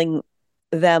telling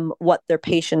them what their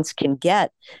patients can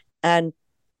get. And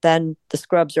then the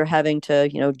scrubs are having to,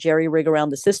 jerry rig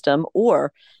around the system.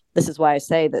 Or this is why I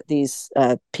say that these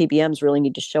PBMs really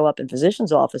need to show up in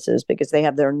physicians' offices, because they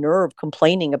have their nerve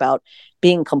complaining about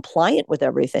being compliant with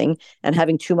everything and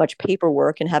having too much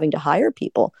paperwork and having to hire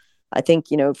people. I think,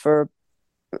 for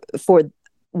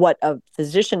what a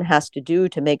physician has to do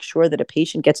to make sure that a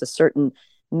patient gets a certain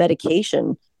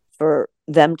medication, for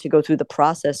them to go through the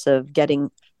process of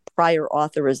getting prior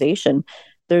authorization,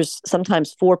 there's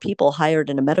sometimes 4 people hired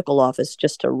in a medical office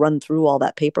just to run through all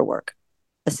that paperwork.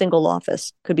 A single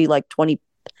office could be like 20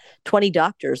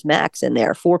 doctors max in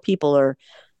there. 4 people are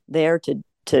there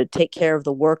to take care of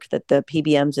the work that the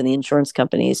PBMs and the insurance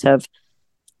companies have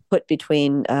put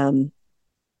between us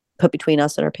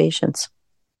and our patients.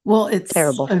 Well, it's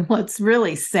terrible. And what's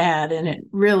really sad, and it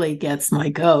really gets my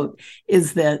goat,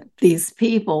 is that these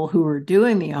people who are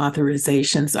doing the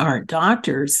authorizations aren't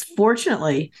doctors.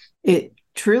 Fortunately, it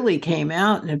truly came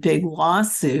out in a big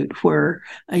lawsuit where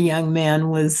a young man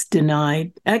was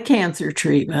denied a cancer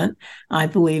treatment. I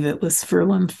believe it was for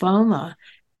lymphoma.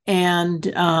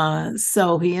 And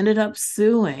so he ended up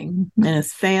suing, and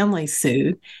his family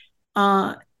sued.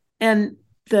 And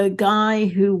the guy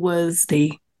who was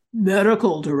the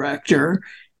medical director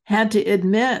had to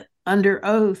admit under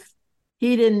oath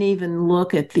he didn't even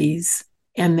look at these,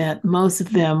 and that most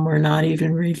of them were not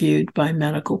even reviewed by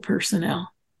medical personnel.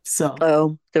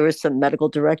 So, there were some medical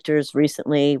directors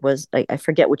recently, I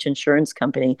forget which insurance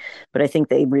company, but I think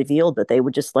they revealed that they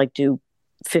would just do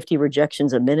 50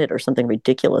 rejections a minute or something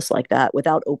ridiculous like that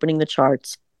without opening the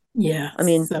charts. Yeah. I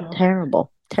mean,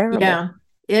 terrible. Yeah,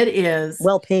 it is.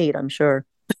 Well paid, I'm sure.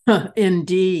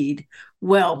 Indeed.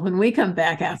 Well, when we come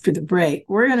back after the break,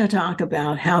 we're going to talk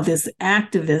about how this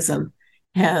activism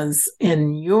has,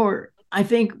 I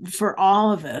think for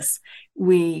all of us,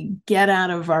 we get out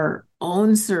of our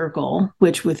own circle,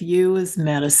 which with you is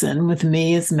medicine, with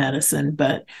me is medicine,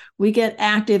 but we get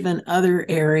active in other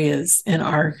areas in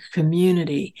our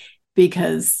community,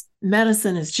 because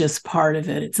medicine is just part of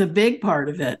it. It's a big part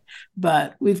of it,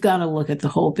 but we've got to look at the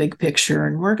whole big picture,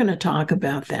 and we're going to talk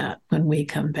about that when we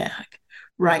come back.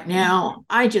 Right now,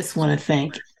 I just want to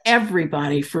thank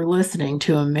everybody for listening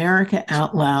to America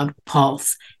Out Loud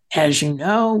Pulse. As you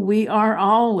know, we are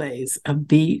always a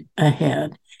beat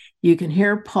ahead. You can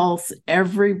hear Pulse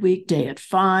every weekday at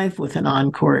 5 with an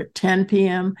encore at 10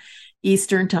 p.m.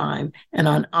 Eastern Time, and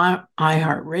on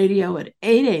iHeartRadio at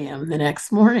 8 a.m. the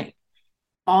next morning.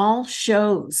 All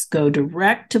shows go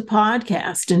direct to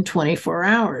podcast in 24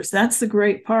 hours. That's the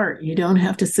great part. You don't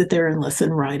have to sit there and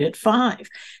listen right at 5.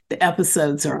 The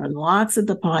episodes are on lots of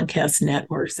the podcast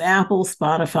networks: Apple,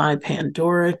 Spotify,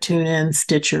 Pandora, TuneIn,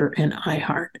 Stitcher, and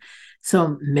iHeart.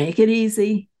 So make it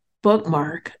easy.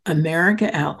 bookmark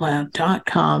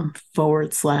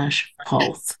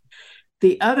americaoutloud.com/pulse.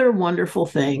 The other wonderful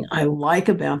thing I like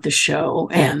about the show,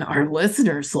 and our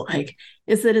listeners like,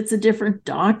 is that it's a different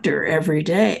doctor every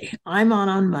day. I'm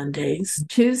on Mondays.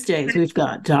 Tuesdays, we've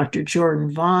got Dr.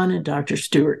 Jordan Vaughn and Dr.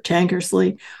 Stuart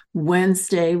Tankersley.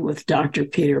 Wednesday with Dr.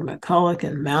 Peter McCulloch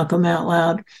and Malcolm Out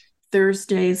Loud.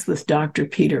 Thursdays with Dr.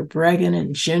 Peter Bregan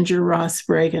and Ginger Ross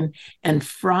Bregan. And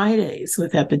Fridays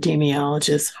with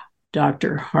epidemiologist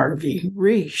Dr. Harvey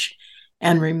Reish.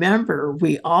 And remember,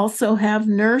 we also have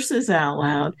Nurses Out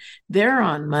Loud. They're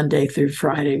on Monday through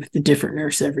Friday with a different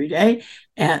nurse every day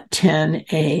at 10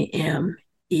 a.m.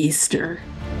 Eastern.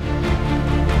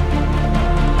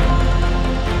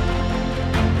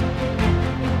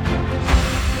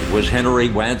 It was Henry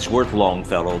Wadsworth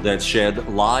Longfellow that said,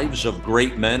 "Lives of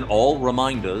great men all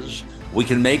remind us we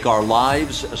can make our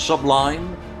lives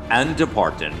sublime and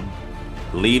departing,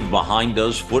 leave behind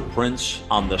us footprints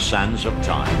on the sands of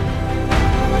time."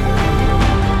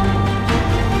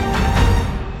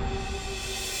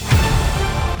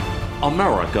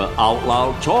 America Out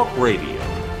Loud Talk Radio.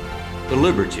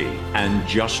 Liberty and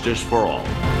justice for all.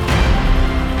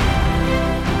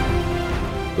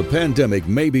 The pandemic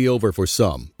may be over for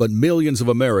some, but millions of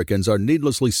Americans are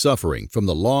needlessly suffering from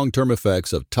the long-term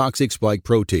effects of toxic spike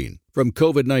protein from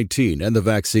COVID-19 and the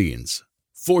vaccines.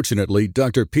 Fortunately,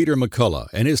 Dr. Peter McCulloch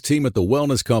and his team at the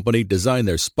Wellness Company designed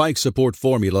their spike support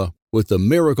formula with the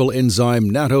miracle enzyme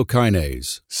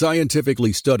nattokinase,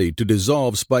 scientifically studied to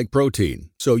dissolve spike protein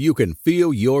so you can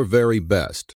feel your very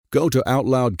best. Go to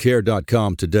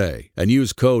OutLoudCare.com today and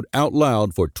use code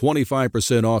OUTLOUD for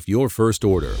 25% off your first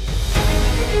order.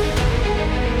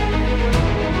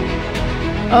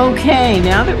 Okay,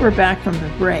 now that we're back from the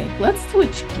break, let's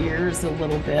switch gears a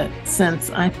little bit. Since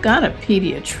I've got a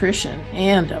pediatrician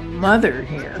and a mother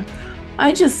here,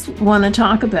 I just want to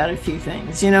talk about a few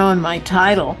things. You know, in my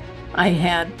title, I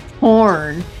had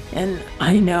porn, and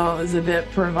I know it was a bit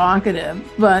provocative,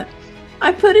 but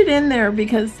I put it in there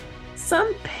because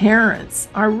some parents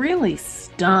are really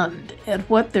stunned at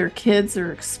what their kids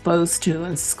are exposed to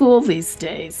in school these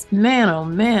days. Man, oh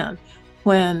man.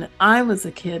 When I was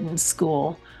a kid in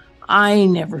school, I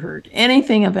never heard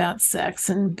anything about sex,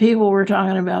 and people were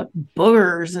talking about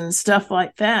boogers and stuff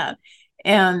like that.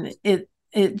 And it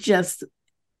just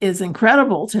is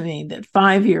incredible to me that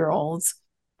 5-year-olds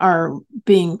are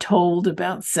being told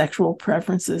about sexual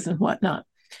preferences and whatnot.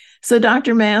 So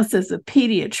Dr. Mass, as a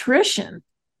pediatrician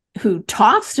who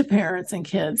talks to parents and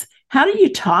kids, how do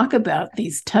you talk about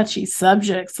these touchy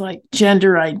subjects like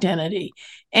gender identity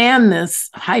and this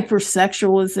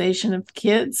hypersexualization of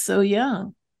kids so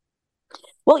young?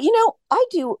 Well, you know, I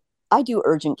do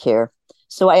urgent care.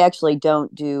 So I actually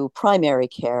don't do primary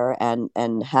care and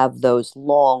have those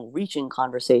long reaching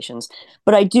conversations,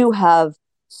 but I do have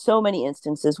so many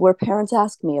instances where parents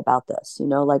ask me about this, you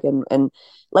know, like, and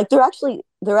like they're asking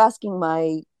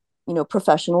my, you know,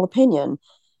 professional opinion.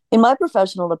 In my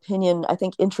professional opinion, I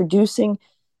think introducing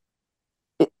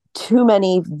too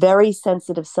many very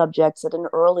sensitive subjects at an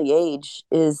early age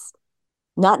is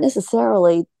not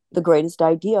necessarily the greatest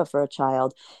idea for a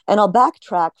child. And I'll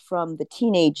backtrack from the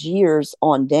teenage years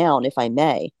on down, if I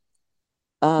may.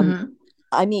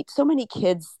 I meet so many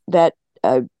kids that,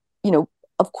 you know,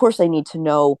 of course I need to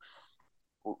know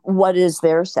what is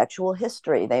their sexual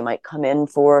history. They might come in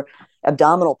for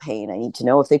abdominal pain. I need to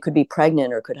know if they could be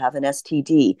pregnant or could have an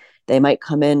STD. They might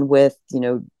come in with, you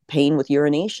know, pain with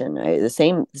urination. The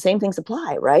same things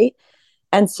apply, right?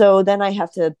 And so then I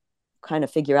have to kind of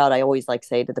figure out, I always like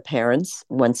say to the parents,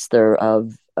 once they're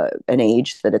of an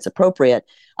age that it's appropriate,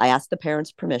 I ask the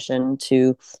parents permission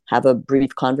to have a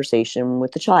brief conversation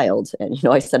with the child. And, you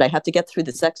know, I said, I have to get through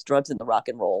the sex, drugs, and the rock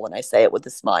and roll. And I say it with a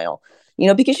smile, you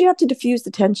know, because you have to diffuse the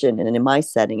tension. And in my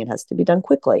setting, it has to be done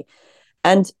quickly.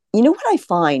 And you know what I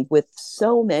find with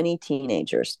so many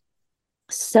teenagers,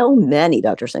 so many,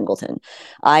 Dr. Singleton,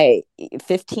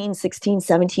 15, 16,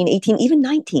 17, 18, even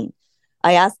 19,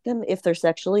 I ask them if they're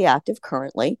sexually active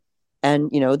currently. And,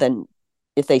 you know, then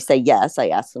if they say yes, I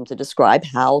ask them to describe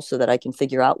how so that I can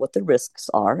figure out what the risks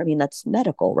are. I mean, that's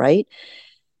medical, right?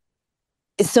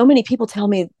 So many people tell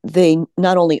me they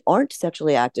not only aren't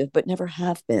sexually active, but never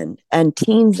have been, and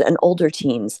teens and older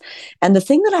teens. And the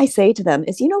thing that I say to them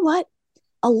is, you know what?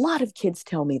 A lot of kids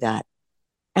tell me that,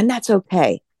 and that's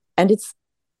okay. And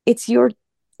it's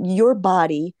your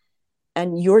body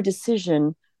and your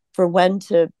decision for when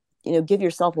to, you know, give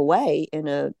yourself away in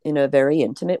a very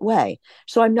intimate way.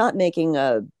 So I'm not making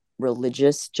a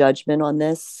religious judgment on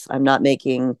this. I'm not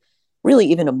making really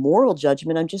even a moral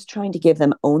judgment. I'm just trying to give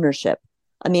them ownership.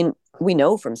 I mean, we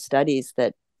know from studies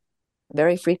that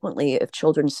very frequently, if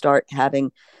children start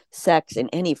having sex in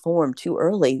any form too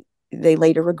early, they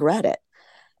later regret it.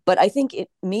 But I think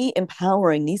me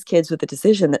empowering these kids with the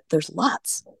decision that there's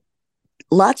lots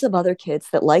of other kids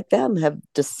that, like them, have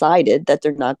decided that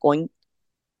they're not going,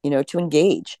 to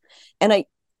engage. And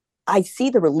I see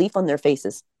the relief on their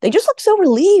faces. They just look so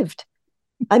relieved.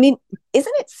 I mean,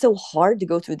 isn't it so hard to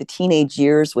go through the teenage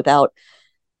years without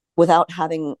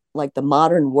having like the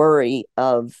modern worry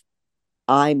of,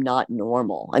 I'm not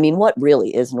normal? I mean, what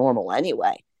really is normal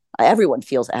anyway? Everyone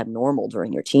feels abnormal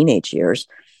during your teenage years.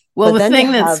 Well, the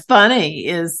thing that's funny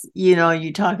is,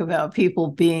 you talk about people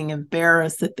being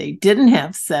embarrassed that they didn't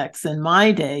have sex. In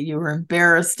my day, you were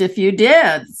embarrassed if you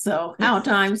did. So how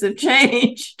times have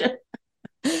changed.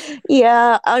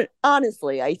 Yeah,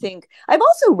 honestly, I think I've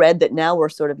also read that now we're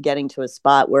sort of getting to a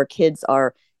spot where kids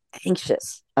are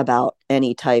anxious about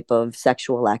any type of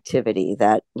sexual activity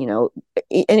that, and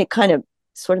it kind of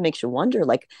sort of makes you wonder,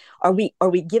 like, are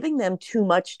we giving them too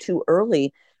much too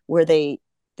early where they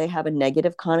have a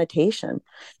negative connotation?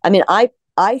 I mean, I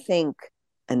think,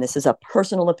 and this is a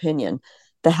personal opinion,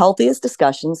 the healthiest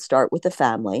discussions start with the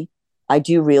family. I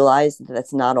do realize that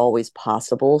that's not always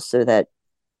possible, so that,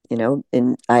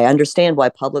 and I understand why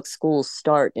public schools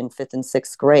start in 5th and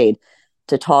 6th grade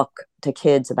to talk to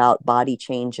kids about body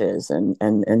changes and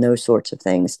those sorts of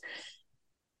things.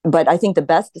 But I think the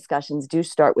best discussions do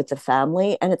start with the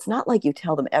family, and it's not like you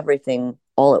tell them everything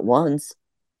all at once.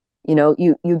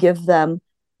 You give them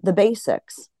the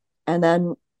basics, and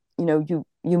then you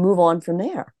move on from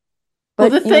there.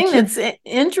 But the thing that's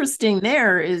interesting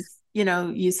there is,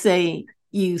 you say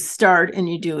you start and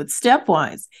you do it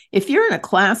stepwise. If you're in a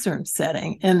classroom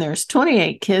setting and there's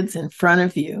 28 kids in front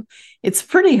of you, it's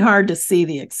pretty hard to see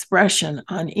the expression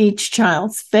on each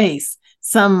child's face.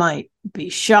 Some might be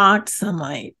shocked, some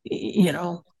might,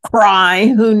 cry.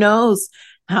 Who knows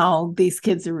how these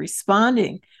kids are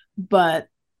responding? But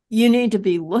you need to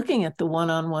be looking at the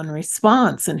one-on-one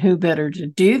response, and who better to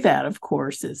do that, of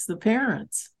course, is the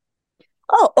parents.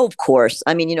 Oh, of course.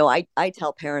 I mean, I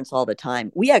tell parents all the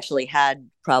time. We actually had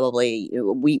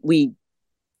we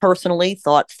personally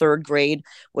thought 3rd grade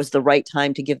was the right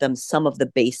time to give them some of the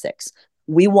basics.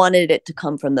 We wanted it to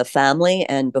come from the family,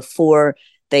 and before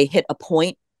they hit a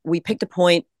point, we picked a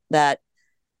point that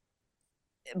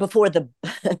before the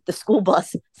school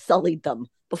bus sullied them,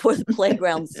 before the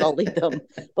playground sullied them,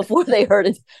 before they heard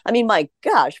it. I mean, my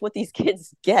gosh, what these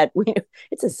kids get,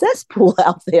 it's a cesspool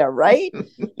out there, right?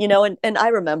 And I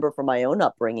remember from my own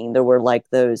upbringing, there were like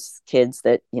those kids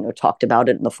that, talked about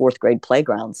it in the 4th grade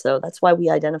playground. So that's why we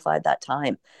identified that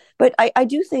time. But I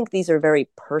do think these are very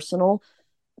personal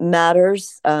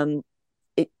matters.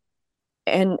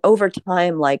 And over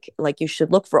time, like you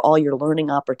should look for all your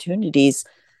learning opportunities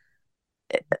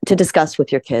to discuss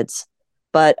with your kids.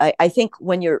 But I think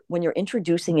when you're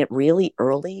introducing it really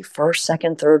early, 1st,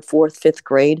 2nd, 3rd, 4th, 5th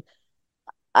grade,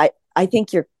 I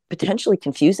think you're potentially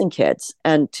confusing kids.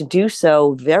 And to do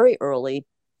so very early,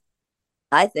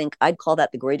 I think I'd call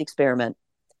that the great experiment.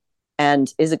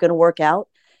 And is it going to work out?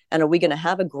 And are we going to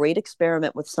have a great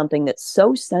experiment with something that's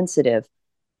so sensitive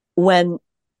when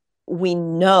we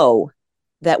know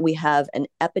that we have an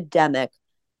epidemic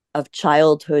of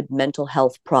childhood mental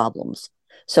health problems?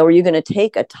 So are you going to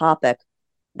take a topic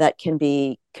that can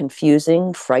be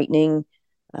confusing, frightening,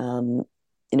 and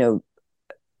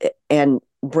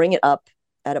bring it up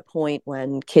at a point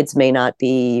when kids may not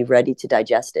be ready to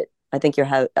digest it? I think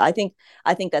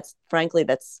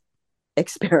that's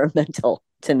experimental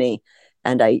to me,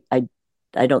 and I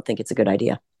don't think it's a good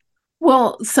idea.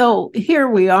 Well, so here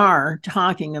we are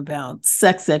talking about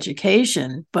sex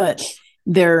education, but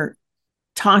they're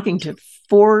talking to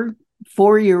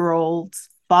 4-year-olds,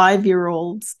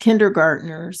 5-year-olds,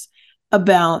 kindergartners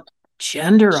about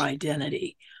gender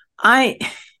identity.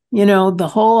 The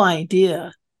whole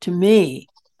idea to me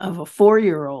of a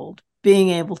 4-year-old being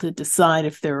able to decide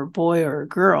if they're a boy or a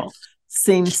girl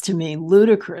seems to me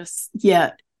ludicrous.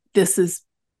 Yet this is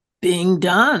being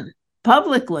done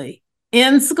publicly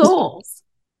in schools.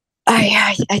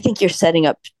 I think you're setting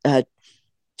up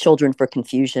children for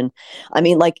confusion. I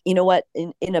mean, like, what,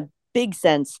 in a big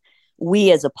sense,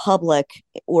 we as a public,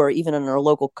 or even in our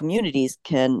local communities,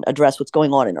 can address what's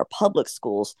going on in our public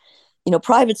schools.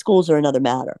 Private schools are another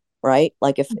matter, right?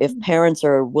 Like if parents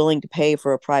are willing to pay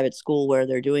for a private school where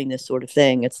they're doing this sort of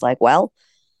thing, it's like, well,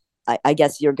 I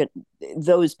guess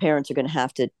those parents are going to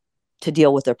have to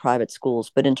deal with their private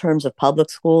schools. But in terms of public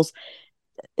schools,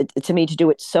 to me, to do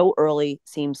it so early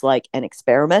seems like an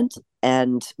experiment,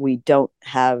 and we don't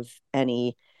have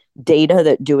any data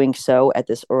that doing so at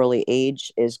this early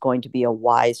age is going to be a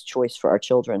wise choice for our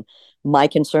children. My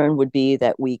concern would be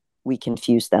that we we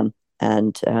confuse them,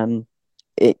 and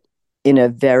it on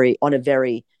a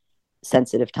very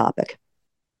sensitive topic.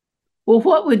 Well,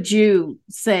 what would you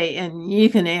say? And you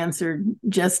can answer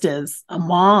just as a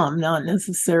mom, not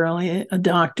necessarily a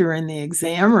doctor in the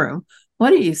exam room.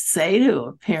 What do you say to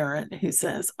a parent who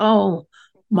says, "Oh,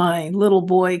 my little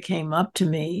boy came up to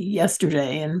me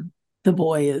yesterday, and the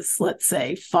boy is, let's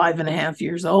say, 5.5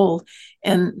 years old,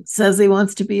 and says he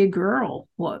wants to be a girl"?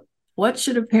 What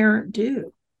should a parent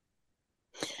do?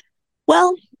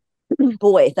 Well,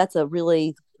 boy, that's a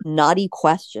really naughty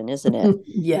question, isn't it?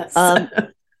 Yes.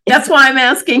 That's why I'm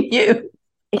asking you.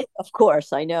 Of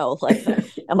course, I know. Like,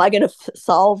 am I going to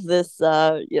solve this?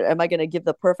 Am I going to give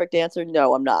the perfect answer?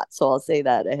 No, I'm not. So I'll say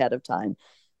that ahead of time.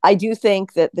 I do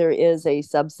think that there is a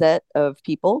subset of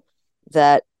people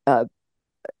that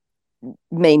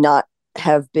may not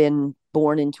have been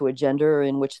born into a gender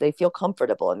in which they feel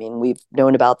comfortable. I mean, we've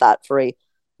known about that for a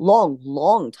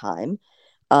long time.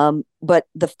 But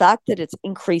the fact that it's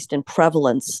increased in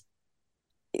prevalence,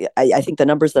 I think the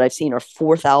numbers that I've seen are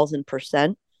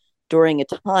 4,000% during a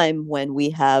time when we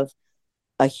have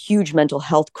a huge mental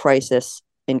health crisis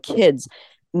in kids,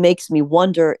 makes me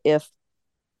wonder if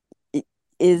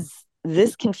is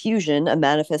this confusion a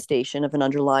manifestation of an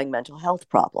underlying mental health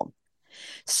problem.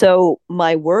 So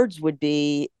my words would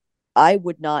be, I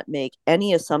would not make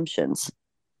any assumptions.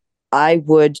 I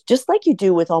would, just like you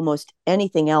do with almost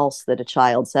anything else that a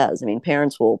child says. I mean,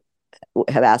 parents will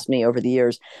have asked me over the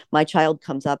years, my child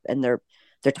comes up and they're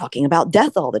talking about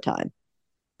death all the time.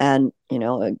 And,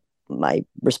 my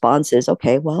response is,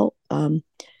 okay, well,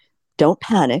 don't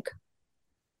panic,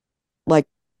 like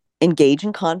engage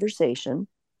in conversation,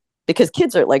 because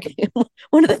kids are like,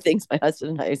 one of the things my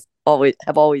husband and I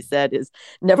always said is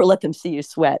never let them see you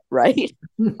sweat, right?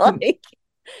 Like,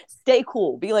 stay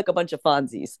cool, be like a bunch of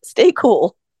Fonzies, stay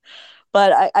cool.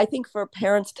 But I think for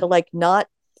parents to like not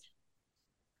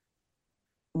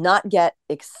get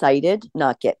excited,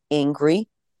 not get angry,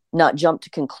 not jump to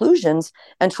conclusions,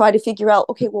 and try to figure out,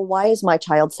 okay, well, why is my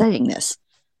child saying this?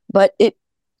 But it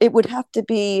would have to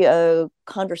be a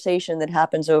conversation that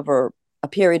happens over a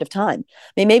period of time.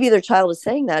 I mean, maybe their child is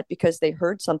saying that because they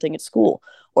heard something at school,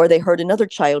 or they heard another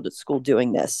child at school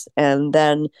doing this, and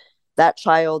then that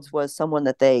child was someone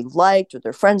that they liked or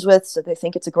they're friends with, so they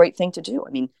think it's a great thing to do. I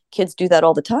mean, kids do that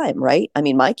all the time, right? I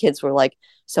mean, my kids were like,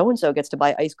 so-and-so gets to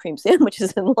buy ice cream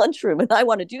sandwiches in the lunchroom, and I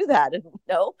want to do that. And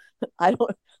no, I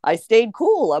don't. I stayed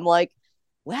cool. I'm like,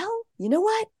 well, you know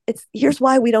what? Here's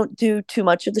why we don't do too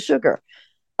much of the sugar.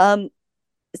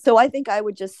 So I think I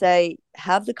would just say,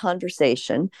 have the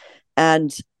conversation,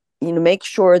 and make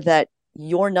sure that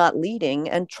you're not leading,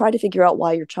 and try to figure out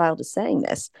why your child is saying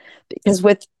this. Because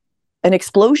with an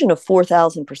explosion of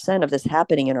 4,000% of this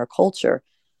happening in our culture,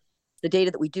 the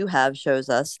data that we do have shows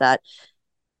us that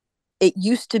it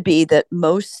used to be that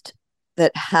most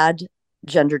that had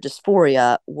gender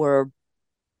dysphoria were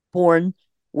born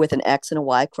with an X and a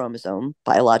Y chromosome,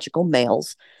 biological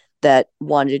males that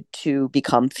wanted to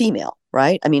become female,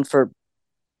 right? I mean, for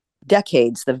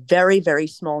decades, the very, very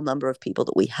small number of people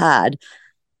that we had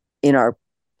in our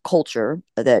culture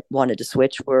that wanted to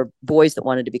switch were boys that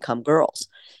wanted to become girls.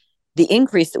 The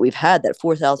increase that we've had, that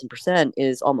 4,000%,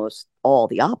 is almost all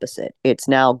the opposite. It's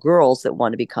now girls that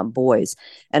want to become boys.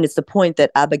 And it's the point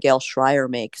that Abigail Schreier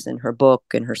makes in her book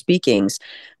and her speakings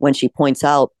when she points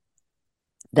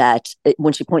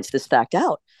this fact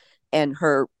out. And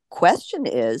her question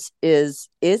is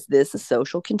this a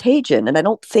social contagion? And I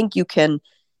don't think you can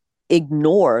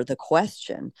ignore the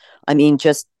question. I mean,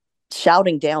 just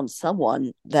shouting down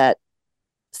someone that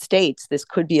states this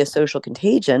could be a social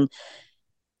contagion,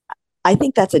 I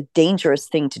think that's a dangerous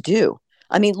thing to do.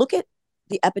 I mean, look at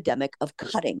the epidemic of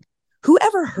cutting. Who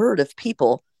ever heard of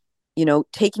people,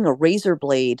 taking a razor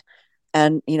blade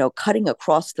and, cutting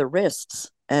across their wrists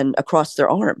and across their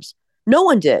arms? No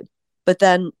one did. But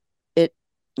then it,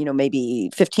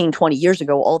 maybe 15, 20 years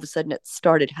ago, all of a sudden it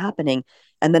started happening.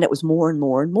 And then it was more and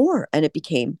more and more, and it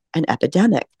became an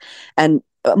epidemic. And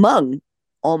among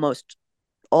almost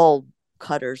all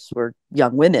cutters were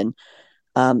young women.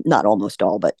 Not almost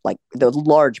all, but like the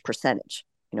large percentage,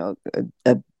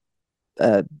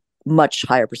 a much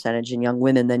higher percentage in young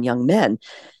women than young men.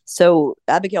 So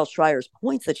Abigail Schreier's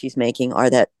points that she's making are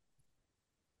that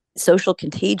social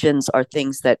contagions are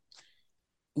things that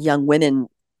young women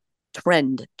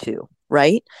trend to,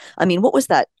 right? I mean, what was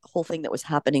that whole thing that was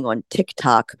happening on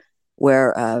TikTok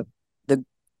where the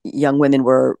young women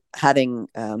were having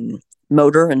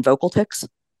motor and vocal tics?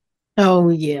 Oh,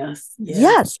 yes.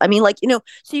 Yes. I mean,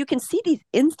 so you can see these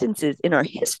instances in our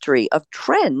history of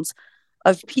trends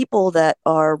of people that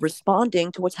are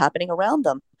responding to what's happening around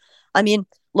them. I mean,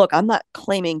 look, I'm not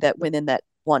claiming that women that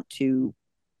want to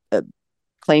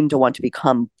claim to want to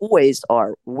become boys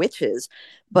are witches,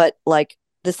 but like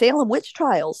the Salem witch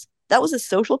trials, that was a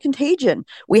social contagion.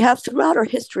 We have throughout our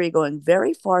history, going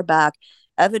very far back,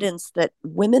 evidence that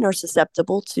women are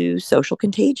susceptible to social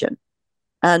contagion.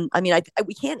 And I mean,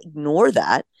 we can't ignore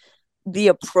that. The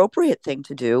appropriate thing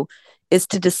to do is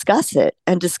to discuss it,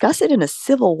 and discuss it in a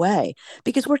civil way,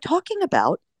 because we're talking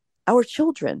about our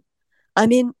children. I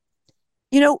mean,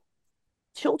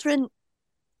 children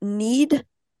need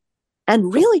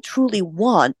and really truly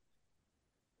want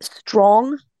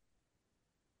strong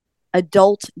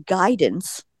adult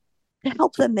guidance to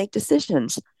help them make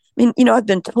decisions. I mean, I've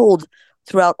been told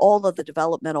throughout all of the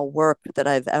developmental work that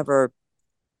I've ever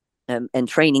and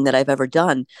training that I've ever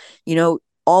done,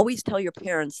 always tell your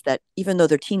parents that even though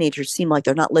their teenagers seem like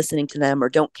they're not listening to them or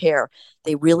don't care,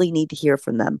 they really need to hear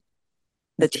from them.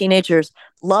 The teenagers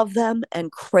love them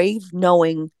and crave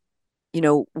knowing,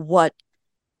 what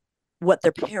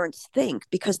their parents think,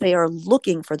 because they are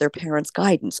looking for their parents'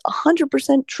 guidance.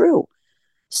 100% true.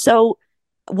 So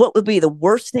what would be the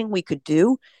worst thing we could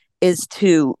do is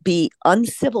to be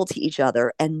uncivil to each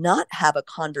other and not have a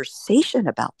conversation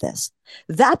about this.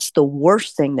 That's the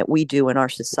worst thing that we do in our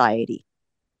society.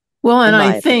 Well, and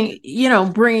I think,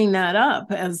 bringing that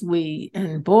up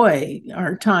and boy,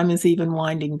 our time is even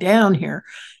winding down here,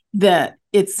 that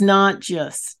it's not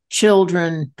just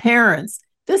children, parents.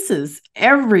 This is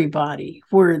everybody.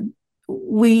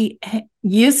 We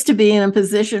used to be in a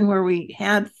position where we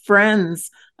had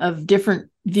friends of different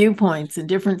viewpoints and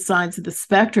different sides of the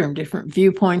spectrum, different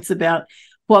viewpoints about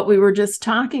what we were just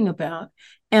talking about.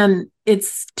 And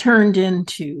it's turned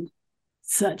into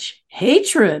such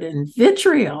hatred and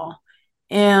vitriol.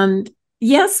 And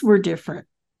yes, we're different,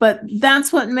 but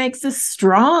that's what makes us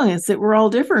strong, is that we're all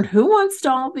different. Who wants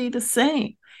to all be the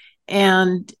same?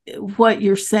 And what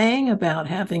you're saying about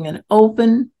having an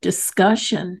open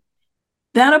discussion,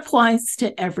 that applies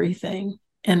to everything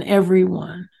and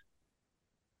everyone.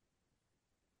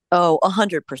 Oh,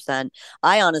 100%.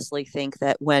 I honestly think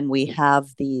that when we have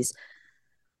these,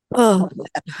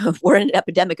 we're in an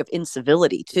epidemic of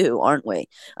incivility too, aren't we?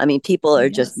 I mean, people are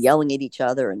just yelling at each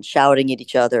other and shouting at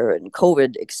each other, and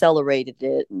COVID accelerated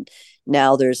it. And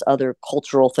now there's other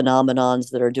cultural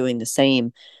phenomenons that are doing the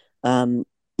same.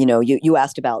 You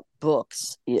asked about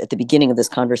books at the beginning of this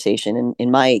conversation.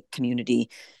 In my community,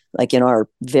 like in our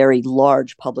very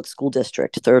large public school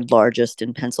district, third largest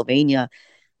in Pennsylvania,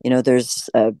 there's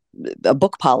a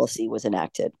book policy was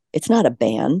enacted. It's not a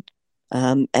ban.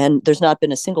 And there's not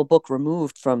been a single book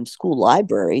removed from school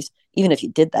libraries. Even if you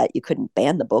did that, you couldn't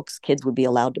ban the books. Kids would be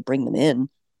allowed to bring them in.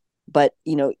 But,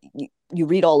 you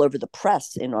read all over the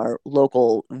press in our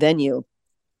local venue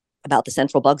about the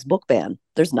Central Bugs book ban.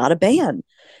 There's not a ban.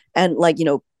 And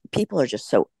people are just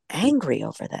so angry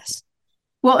over this.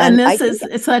 Well, and this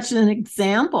is such an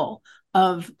example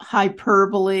of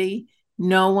hyperbole,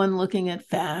 no one looking at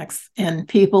facts, and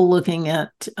people looking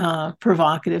at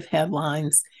provocative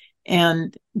headlines.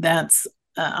 And that's,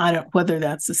 whether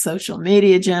that's the social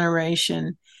media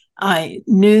generation.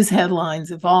 News headlines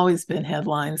have always been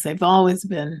headlines. They've always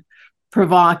been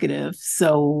provocative.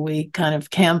 So we kind of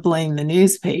can't blame the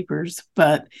newspapers,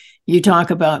 but you talk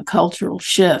about cultural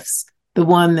shifts. The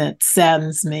one that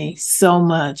saddens me so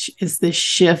much is this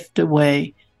shift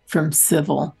away from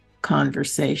civil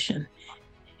conversation.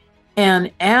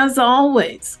 And as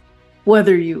always,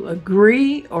 whether you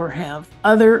agree or have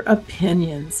other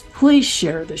opinions, please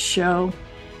share the show.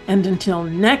 And until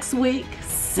next week,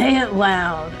 say it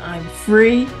loud. I'm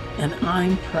free and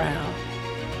I'm proud.